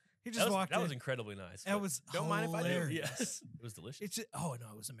 He just walked That in. was incredibly nice. That but- was Don't mind if I do. hilarious. yes, it was delicious. It's just, oh no,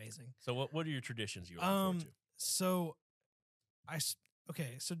 it was amazing. So what are your traditions you're looking forward to? So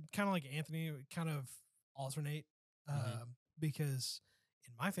so kind of like Anthony, we kind of alternate because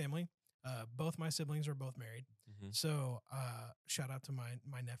in my family, both my siblings are both married. Mhm. So shout out to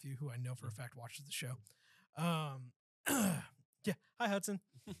my nephew, who I know for a fact watches the show. Yeah. Hi, Hudson.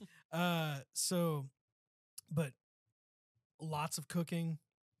 But lots of cooking,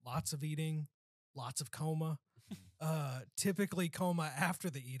 lots of eating, lots of coma. Typically coma after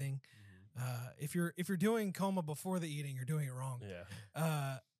the eating. If you're doing coma before the eating, you're doing it wrong.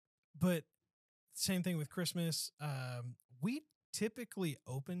 Yeah. But same thing with Christmas. We typically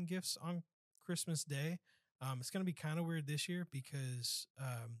open gifts on Christmas Day. It's going to be kind of weird this year because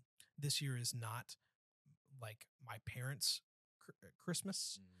this year is not like my parents'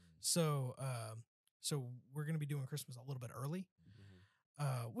 Christmas. So we're going to be doing Christmas a little bit early,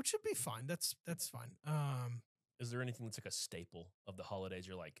 which should be fine. That's fine. Is there anything that's like a staple of the holidays?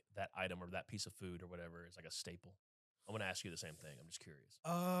 You're like that item or that piece of food or whatever is like a staple. I'm going to ask you the same thing. I'm just curious.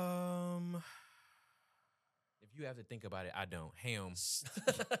 If you have to think about it, I don't. Ham.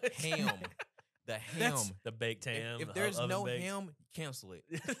 Ham. The ham. The baked ham. If there's no baked. ham, cancel it.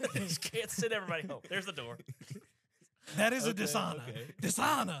 You just can't send everybody home. There's the door. That is a dishonor. Okay.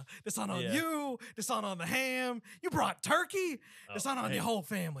 Dishonor. Dishonor on you. Dishonor on the ham. You brought turkey. Dishonor on your whole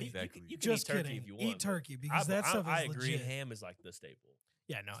family. Exactly. You can Just eat turkey kidding. if you want. Eat turkey because that stuff is I legit. agree. Ham is like the staple.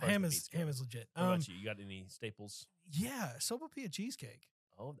 Yeah, no, as far as ham the is meats go. ham is legit. What about you? You got any staples? Yeah, sopapilla cheesecake.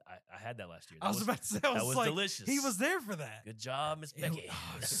 Oh, I had that last year. I was about to say, I that was was like, delicious. he was there for that. Good job, Miss It- Becky.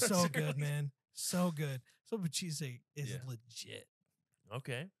 so good, man. So good. Sopapilla cheesecake is Yeah. legit.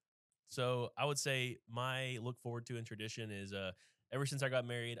 Okay. So I would say my look forward to in tradition is ever since I got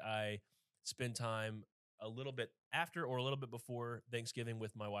married, I spend time a little bit after or a little bit before Thanksgiving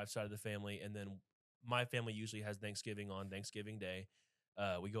with my wife's side of the family. And then my family usually has Thanksgiving on Thanksgiving Day.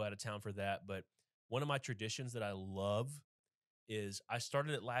 We go out of town for that. But one of my traditions that I love is I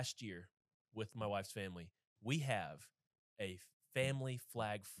started it last year with my wife's family. We have a family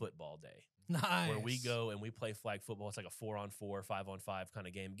flag football day. Nice. Where we go and we play flag football. It's like a 4-on-4, 5-on-5 kind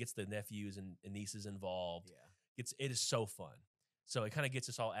of game. Gets the nephews and nieces involved. Yeah. It is so fun. So it kind of gets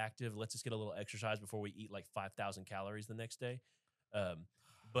us all active, lets us get a little exercise before we eat like 5,000 calories the next day.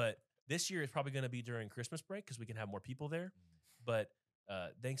 But this year is probably going to be during Christmas break because we can have more people there. But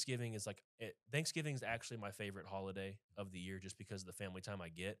Thanksgiving is Thanksgiving is actually my favorite holiday of the year just because of the family time I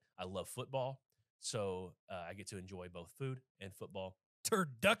get. I love football, so I get to enjoy both food and football.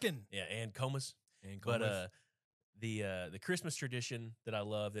 Turducken. Yeah, and comas. But The Christmas tradition that I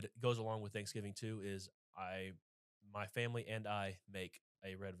love that it goes along with Thanksgiving too is my family and I make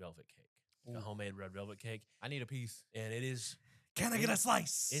a red velvet cake, a homemade red velvet cake, I need a piece. and it is Can I get a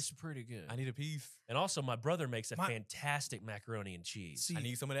slice? it's pretty good. I need a piece. And also, my brother makes a My- fantastic macaroni and cheese. See, I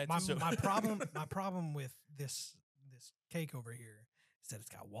need some of that my, too. my problem with this cake over here is that it's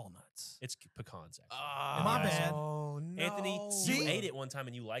got walnuts. It's pecans. Actually. My bad. Oh no, Anthony, you See? ate it one time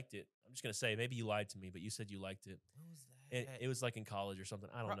and you liked it. I'm just gonna say maybe you lied to me, but you said you liked it. What was that? It was like in college or something.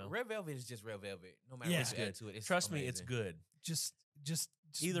 I don't know. Red velvet is just red velvet. No matter Yeah. what It's you good. add to it, it's Trust me, it's amazing. good. Just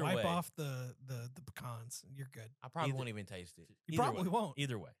Either wipe way. off the pecans. You're good. I probably Either- won't even taste it. You Either probably way. won't.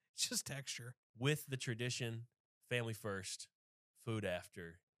 Either way, It's just texture. with the tradition, family first, food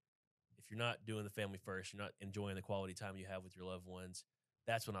after. If you're not doing the family first, you're not enjoying the quality time you have with your loved ones.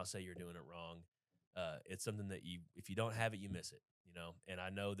 That's when I'll say you're doing it wrong. It's something that if you don't have it, you miss it. And I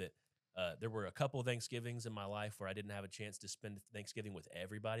know that there were a couple of Thanksgivings in my life where I didn't have a chance to spend Thanksgiving with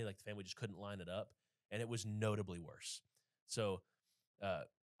everybody. Like the family just couldn't line it up, and it was notably worse. So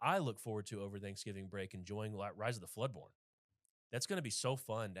I look forward to over Thanksgiving break enjoying Rise of the Floodborn. That's going to be so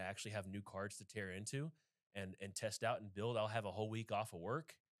fun to actually have new cards to tear into and test out and build. I'll have a whole week off of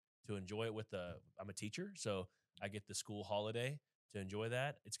work to enjoy it with I'm a teacher, so I get the school holiday to enjoy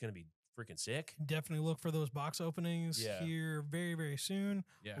that. It's going to be freaking sick. Definitely look for those box openings Yeah. here very, very soon.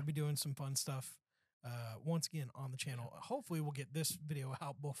 Yeah. We'll be doing some fun stuff once again on the channel. Hopefully we'll get this video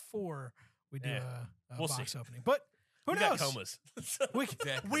out before we do Yeah. a We'll box see. opening. But who we knows? got comas.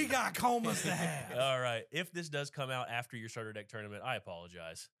 We got comas to have. All right. If this does come out after your starter deck tournament, I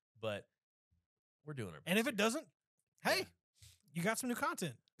apologize, but we're doing our best. And if it doesn't, hey, Yeah. you got some new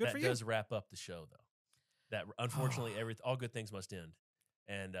content. Good that for you. does wrap up the show, though. That unfortunately, all good things must end.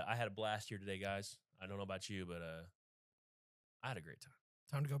 And I had a blast here today, guys. I don't know about you, but I had a great time.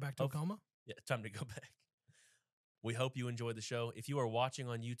 Time to go back to a Hope- coma. Yeah, time to go back. We hope you enjoyed the show. If you are watching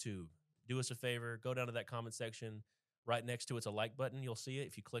on YouTube, do us a favor. Go down to that comment section. Right next to it's a like button. You'll see it.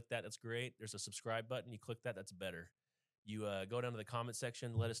 If you click that, that's great. There's a subscribe button. You click that, that's better. You go down to the comment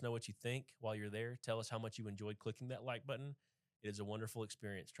section. Let us know what you think while you're there. Tell us how much you enjoyed clicking that like button. It is a wonderful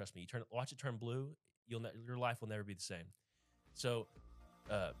experience. Trust me. Watch it turn blue. Your life will never be the same. So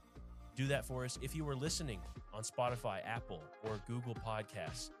do that for us. If you were listening on Spotify, Apple, or Google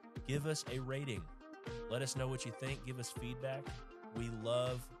Podcasts, give us a rating. Let us know what you think. Give us feedback. We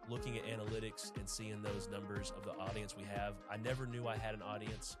love looking at analytics and seeing those numbers of the audience we have. I never knew I had an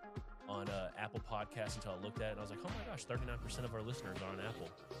audience on Apple Podcasts until I looked at it, and I was like, oh my gosh, 39% of our listeners are on Apple.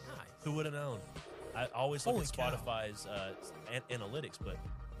 Nice. Who would have known? I always look Holy at cow. Spotify's analytics, but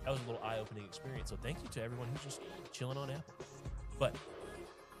that was a little eye-opening experience. So thank you to everyone who's just chilling on Apple. But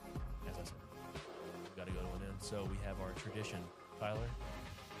as I said, we've got to go to an end. So we have our tradition. Tyler?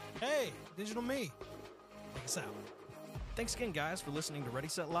 Hey, Digital Me. Take us out. Thanks again, guys, for listening to Ready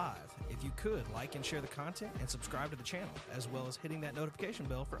Set Live. If you could, like and share the content and subscribe to the channel, as well as hitting that notification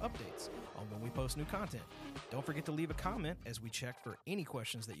bell for updates on when we post new content. Don't forget to leave a comment as we check for any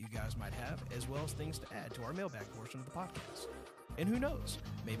questions that you guys might have, as well as things to add to our mailbag portion of the podcast. And who knows,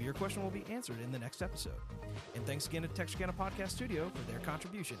 maybe your question will be answered in the next episode. And thanks again to Texarkana Podcast Studio for their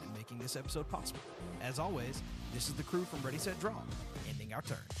contribution in making this episode possible. As always, this is the crew from Ready Set Draw, ending our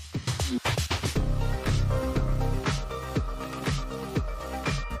turn.